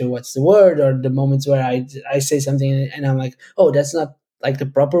 I'm not sure what's the word, or the moments where I say something and I'm like, oh, that's not like the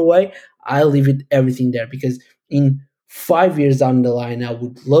proper way, I'll leave it everything there, because in 5 years down the line, I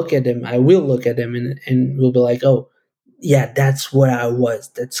will look at them, and will be like, oh, yeah, that's where I was.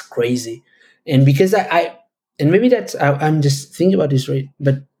 That's crazy. And because and maybe I'm just thinking about this, right?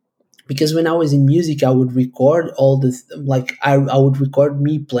 But because when I was in music, I would record all like, I would record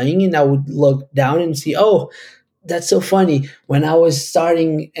me playing, and I would look down and see, oh, that's so funny. When I was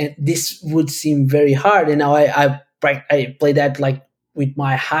starting, and this would seem very hard, and now I play that like with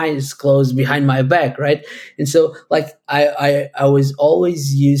my eyes closed behind my back, right? And so, like, I was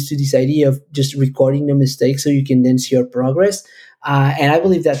always used to this idea of just recording the mistakes so you can then see your progress. And I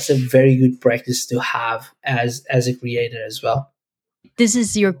believe that's a very good practice to have as a creator as well. This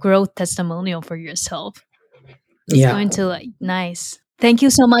is your growth testimonial for yourself. It's Yeah. going to like nice. Thank you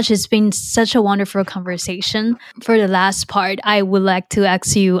so much. It's been such a wonderful conversation. For the last part, I would like to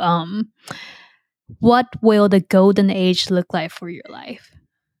ask you, what will the golden age look like for your life?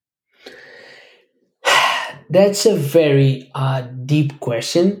 That's a very deep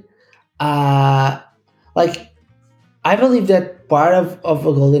question. Uh, like, I believe that part of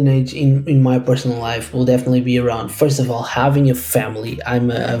a golden age in my personal life will definitely be around, first of all, having a family. I'm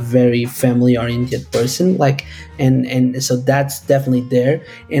a very family oriented person, like, and so that's definitely there.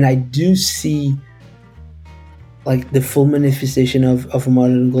 And I do see like the full manifestation of a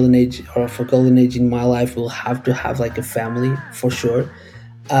modern golden age, or of a golden age in my life, will have to have like a family for sure.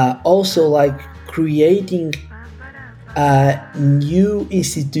 Also, like, creating new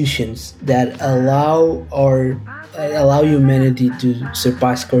institutions that allow humanity to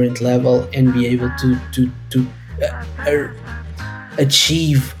surpass current level and be able to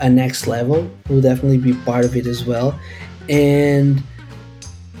achieve a next level will definitely be part of it as well. And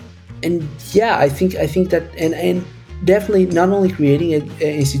and yeah, I think that, and definitely not only creating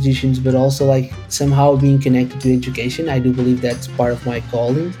institutions, but also like somehow being connected to education. I do believe that's part of my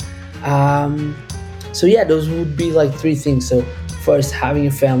calling. um so yeah, those would be like three things. So first, having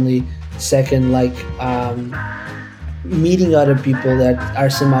a family. Second, like, meeting other people that are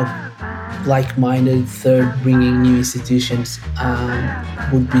somehow like-minded third bringing new institutions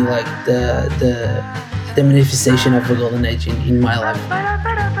would be like the manifestation of a golden age in my life.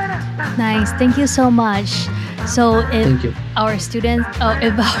 Nice. Thank you so much. So if Thank you. our students, oh,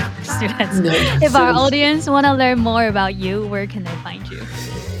 if our students, No, if our so- audience want to learn more about you, where can they find you?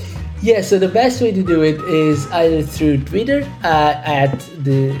 Yeah, so the best way to do it is either through Twitter at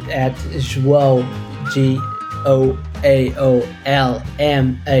João Goaolmateus,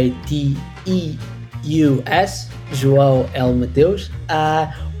 João L Mateus,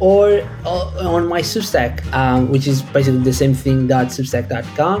 or on my Substack, which is basically the same thing.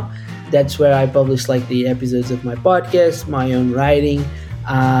 Substack.com. That's where I publish like the episodes of my podcast, my own writing,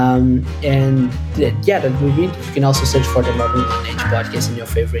 and yeah, that would be it. You can also search for the Love and Golden Age podcast in your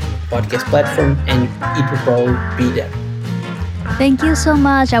favorite podcast platform, and it will probably be there. Thank you so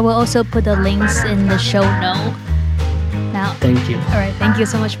much. I will also put the links in the show note. Now, Thank you. all right. Thank you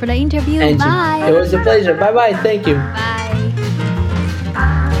so much for the interview. And Bye. it was a pleasure. Bye bye. Thank you. Bye.